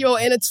got a 14-year-old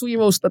and a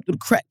 2-year-old stuck through the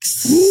cracks.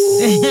 Slept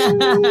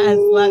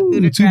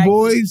through the 2 cracks.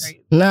 boys?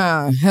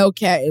 Nah,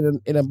 Hellcat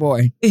and a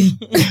boy.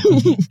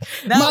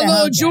 My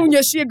little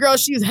junior, she a girl,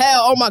 she's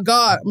hell. Oh my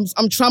God,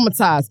 I'm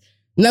traumatized.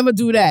 Never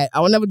do that.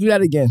 I will never do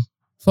that again.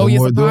 4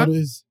 years apart.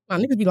 Daughters? My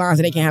niggas be lying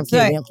so they can't have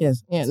kids. They have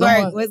kids. Yeah,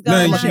 what's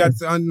going on? She got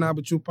the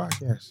Undeniable True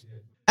podcast.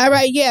 All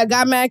right, yeah,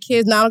 got mad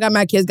kids. Now I don't got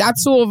mad kids. Got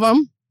 2 of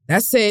them.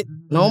 That's it.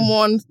 No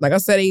more. Like I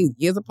said, 8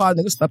 years apart.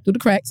 Niggas slept through the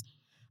cracks.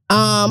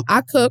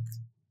 I cook,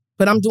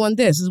 but I'm doing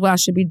this. This is what I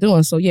should be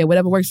doing. So yeah,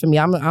 whatever works for me.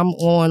 I'm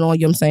on, you know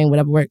what I'm saying?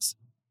 Whatever works.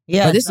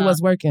 Yeah. But this is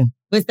what's working.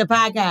 What's the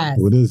podcast?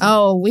 What is it?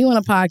 Oh, we on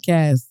a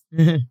podcast.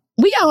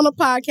 We on a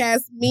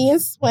podcast. Me and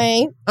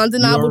Swayne,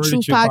 Undeniable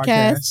Truth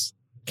podcast.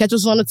 Catch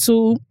us on the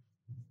tube.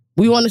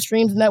 We on the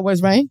streams and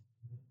networks, right?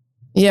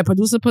 Yeah,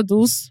 produce.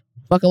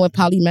 Fucking with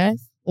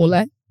Polymath. All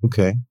that.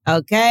 Okay.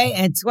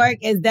 And twerk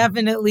is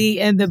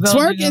definitely in the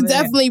building. Twerk is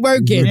definitely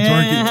working.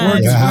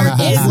 Twerk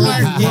is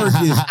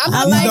working.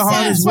 I like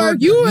that. Twerk.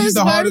 You is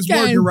the hardest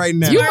worker right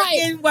now. You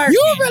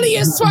really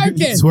is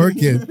twerking.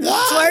 Twerking.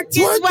 Twerk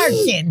is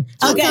working.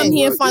 Okay. Come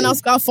here and find out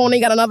Scar Phone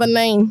ain't got another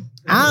name.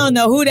 I don't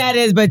know who that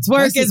is, but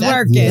twerk is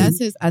working. That's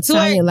his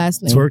Italian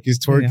last name. Twerk is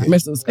twerking.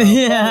 Mr. Scar.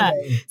 Yeah.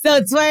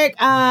 So twerk,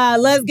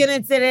 let's get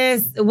into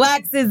this.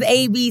 Wax's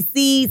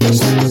ABCs.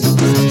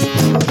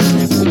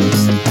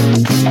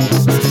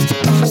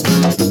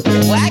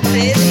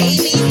 Wax's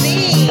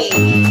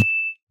ABC.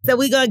 So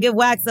we're going to give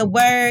Wax a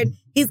word.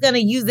 He's going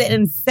to use it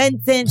in a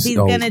sentence. He's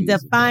going to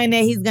define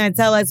it. He's going to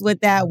tell us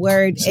what that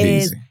word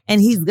is. And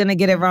he's going to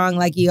get it wrong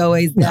like he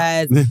always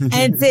does.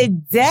 And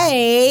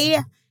today,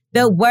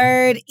 the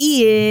word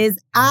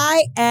is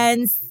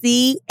INCHOATE.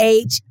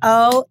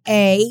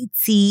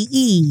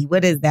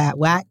 What is that,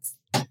 Wax?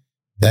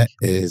 That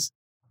is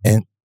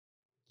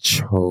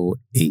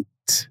Inchoate.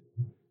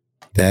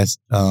 That's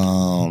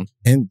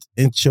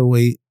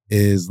inchoate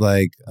is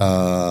like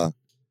Chipotle.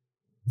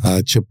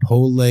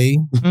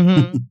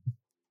 Mm-hmm.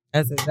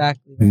 That's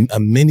exactly right. A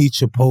mini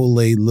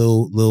Chipotle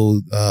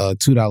little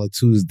 $2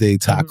 Tuesday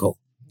taco.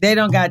 They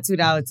don't got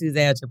 $2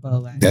 Tuesday at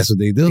Chipotle. That's what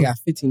they do. They got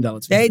 $15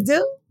 Tuesday. They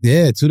do?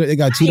 Yeah, they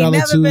got $2 Tuesday. I ain't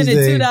never been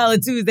to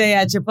 $2 Tuesday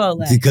at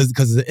Chipotle. Because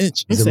it's an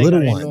inch. It's the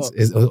little ones.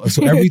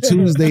 So every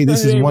Tuesday,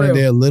 this is one of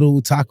their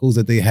little tacos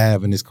that they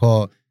have, and it's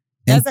called...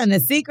 That's on the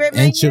secret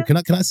menu? Can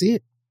I see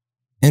it?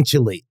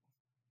 Enchilate.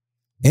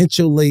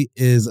 Enchilate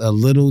is a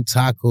little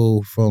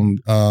taco from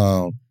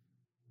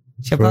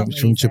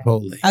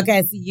Chipotle.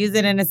 Okay, so use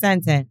it in a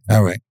sentence.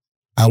 All right.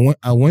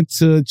 I went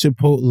to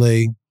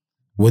Chipotle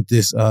with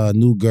this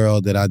new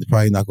girl that I'm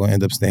probably not going to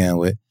end up staying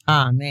with.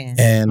 Oh, man.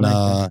 And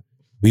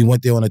we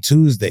went there on a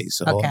Tuesday.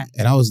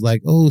 And I was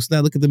like, oh,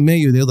 snap, look at the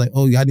menu. They were like,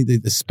 oh, yeah, I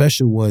need the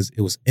special was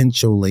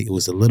Enchilate. It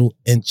was a little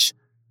inch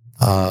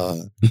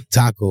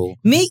taco.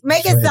 Make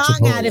a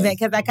song out of it,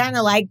 because I kind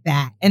of like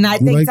that. And I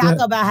think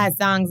Taco Bell has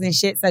songs and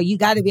shit, so you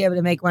got to be able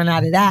to make one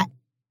out of that.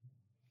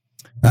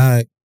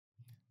 All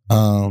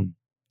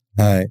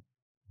right.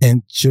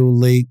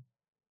 Enchilate.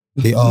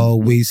 They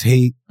always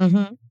hate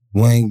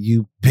when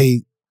you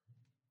pay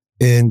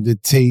and the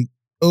take.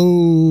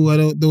 Oh, I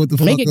don't know what the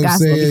fuck I'm saying. Make it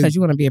gospel because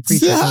you want to be a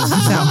preacher.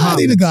 I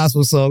need a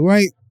gospel song,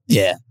 right?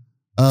 Yeah.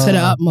 To the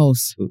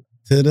utmost.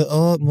 To the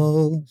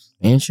utmost.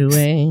 Inch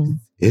away.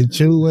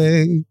 Inch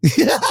away.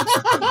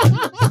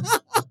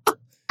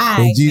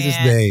 In Jesus'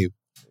 name.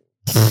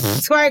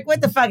 Twerk,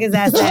 what the fuck is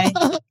that say?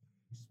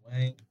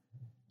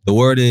 The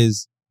word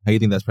is, how you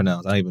think that's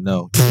pronounced? I don't even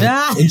know.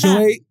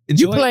 Enjoy.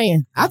 You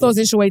playing. I thought it was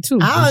enjoy too.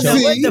 I don't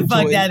know what the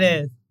fuck that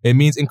is. It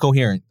means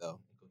incoherent, though.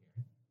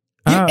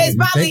 It's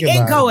probably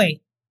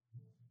inchoate.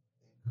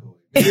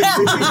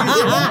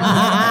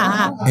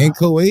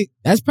 Inchoate?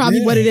 That's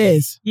probably what it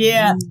is.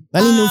 Yeah.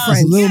 Let me know,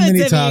 friends. Little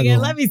mini taco.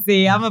 Let me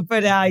see. I'm going to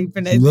put it how you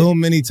pronounce it. Little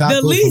mini taco.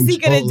 The least he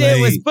could have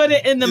did was put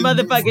it in the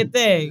motherfucking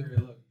thing.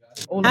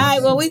 All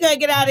right, well, we going to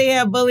get out of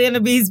here. Bully and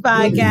the Beast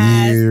podcast.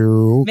 Yeah.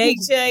 Make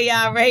sure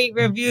y'all rate,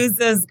 review,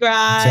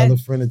 subscribe. Tell a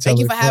friend and tell a friend. Thank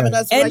you for having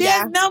us. And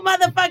there's no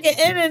motherfucking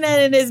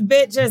internet in this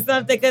bitch or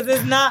something, because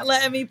it's not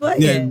letting me play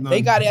it. No. They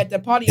got it at the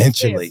party.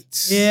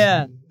 Enchilates.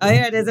 Yeah. Oh,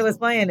 here it is. It was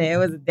playing it. It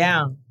was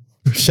down.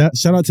 Shout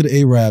out to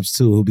the Arabs,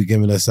 too, who be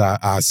giving us our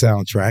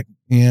soundtrack.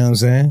 You know what I'm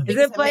saying? Is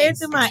it playing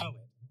through my...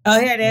 Oh,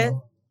 here it is.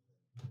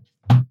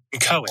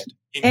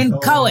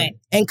 Inchoate.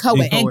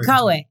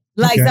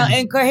 Like, so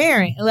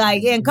incoherent.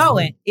 Like,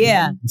 inchoate.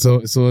 Yeah.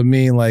 So it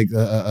mean like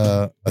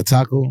a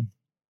taco?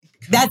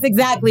 That's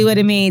exactly what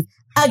it means.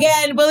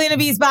 Again, Bully and the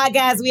Beast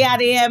podcast. We out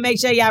of here. Make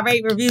sure y'all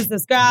rate, review,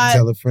 subscribe.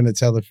 Tell a friend to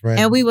tell a friend.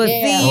 And we will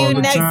see you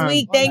next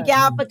week. Thank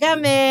y'all for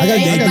coming. I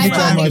gotta get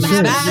y'all my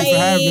shirt. Thanks for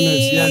having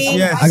us.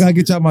 Yes. I gotta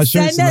get y'all my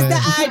shirt. Send us the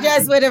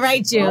address where to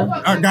write you.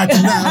 I got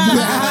you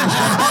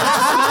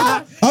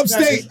now.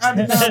 Upstate,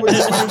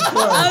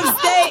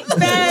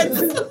 feds.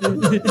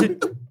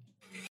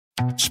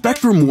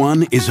 Spectrum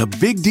One is a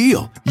big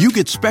deal. You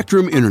get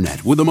Spectrum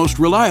Internet with the most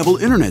reliable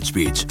internet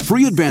speeds,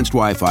 free advanced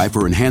Wi-Fi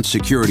for enhanced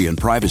security and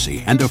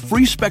privacy, and a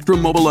free Spectrum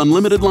Mobile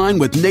Unlimited line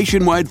with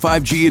nationwide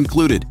 5G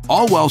included,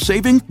 all while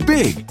saving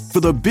big.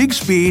 For the big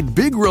speed,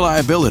 big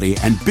reliability,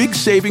 and big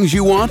savings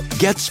you want,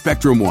 get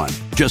Spectrum One.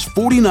 Just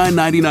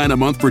 $49.99 a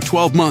month for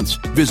 12 months.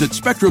 Visit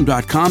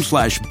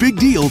spectrum.com/big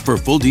deal for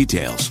full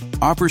details.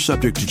 Offer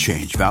subject to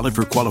change. Valid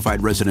for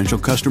qualified residential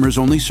customers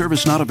only.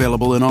 Service not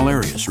available in all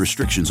areas.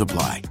 Restrictions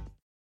apply.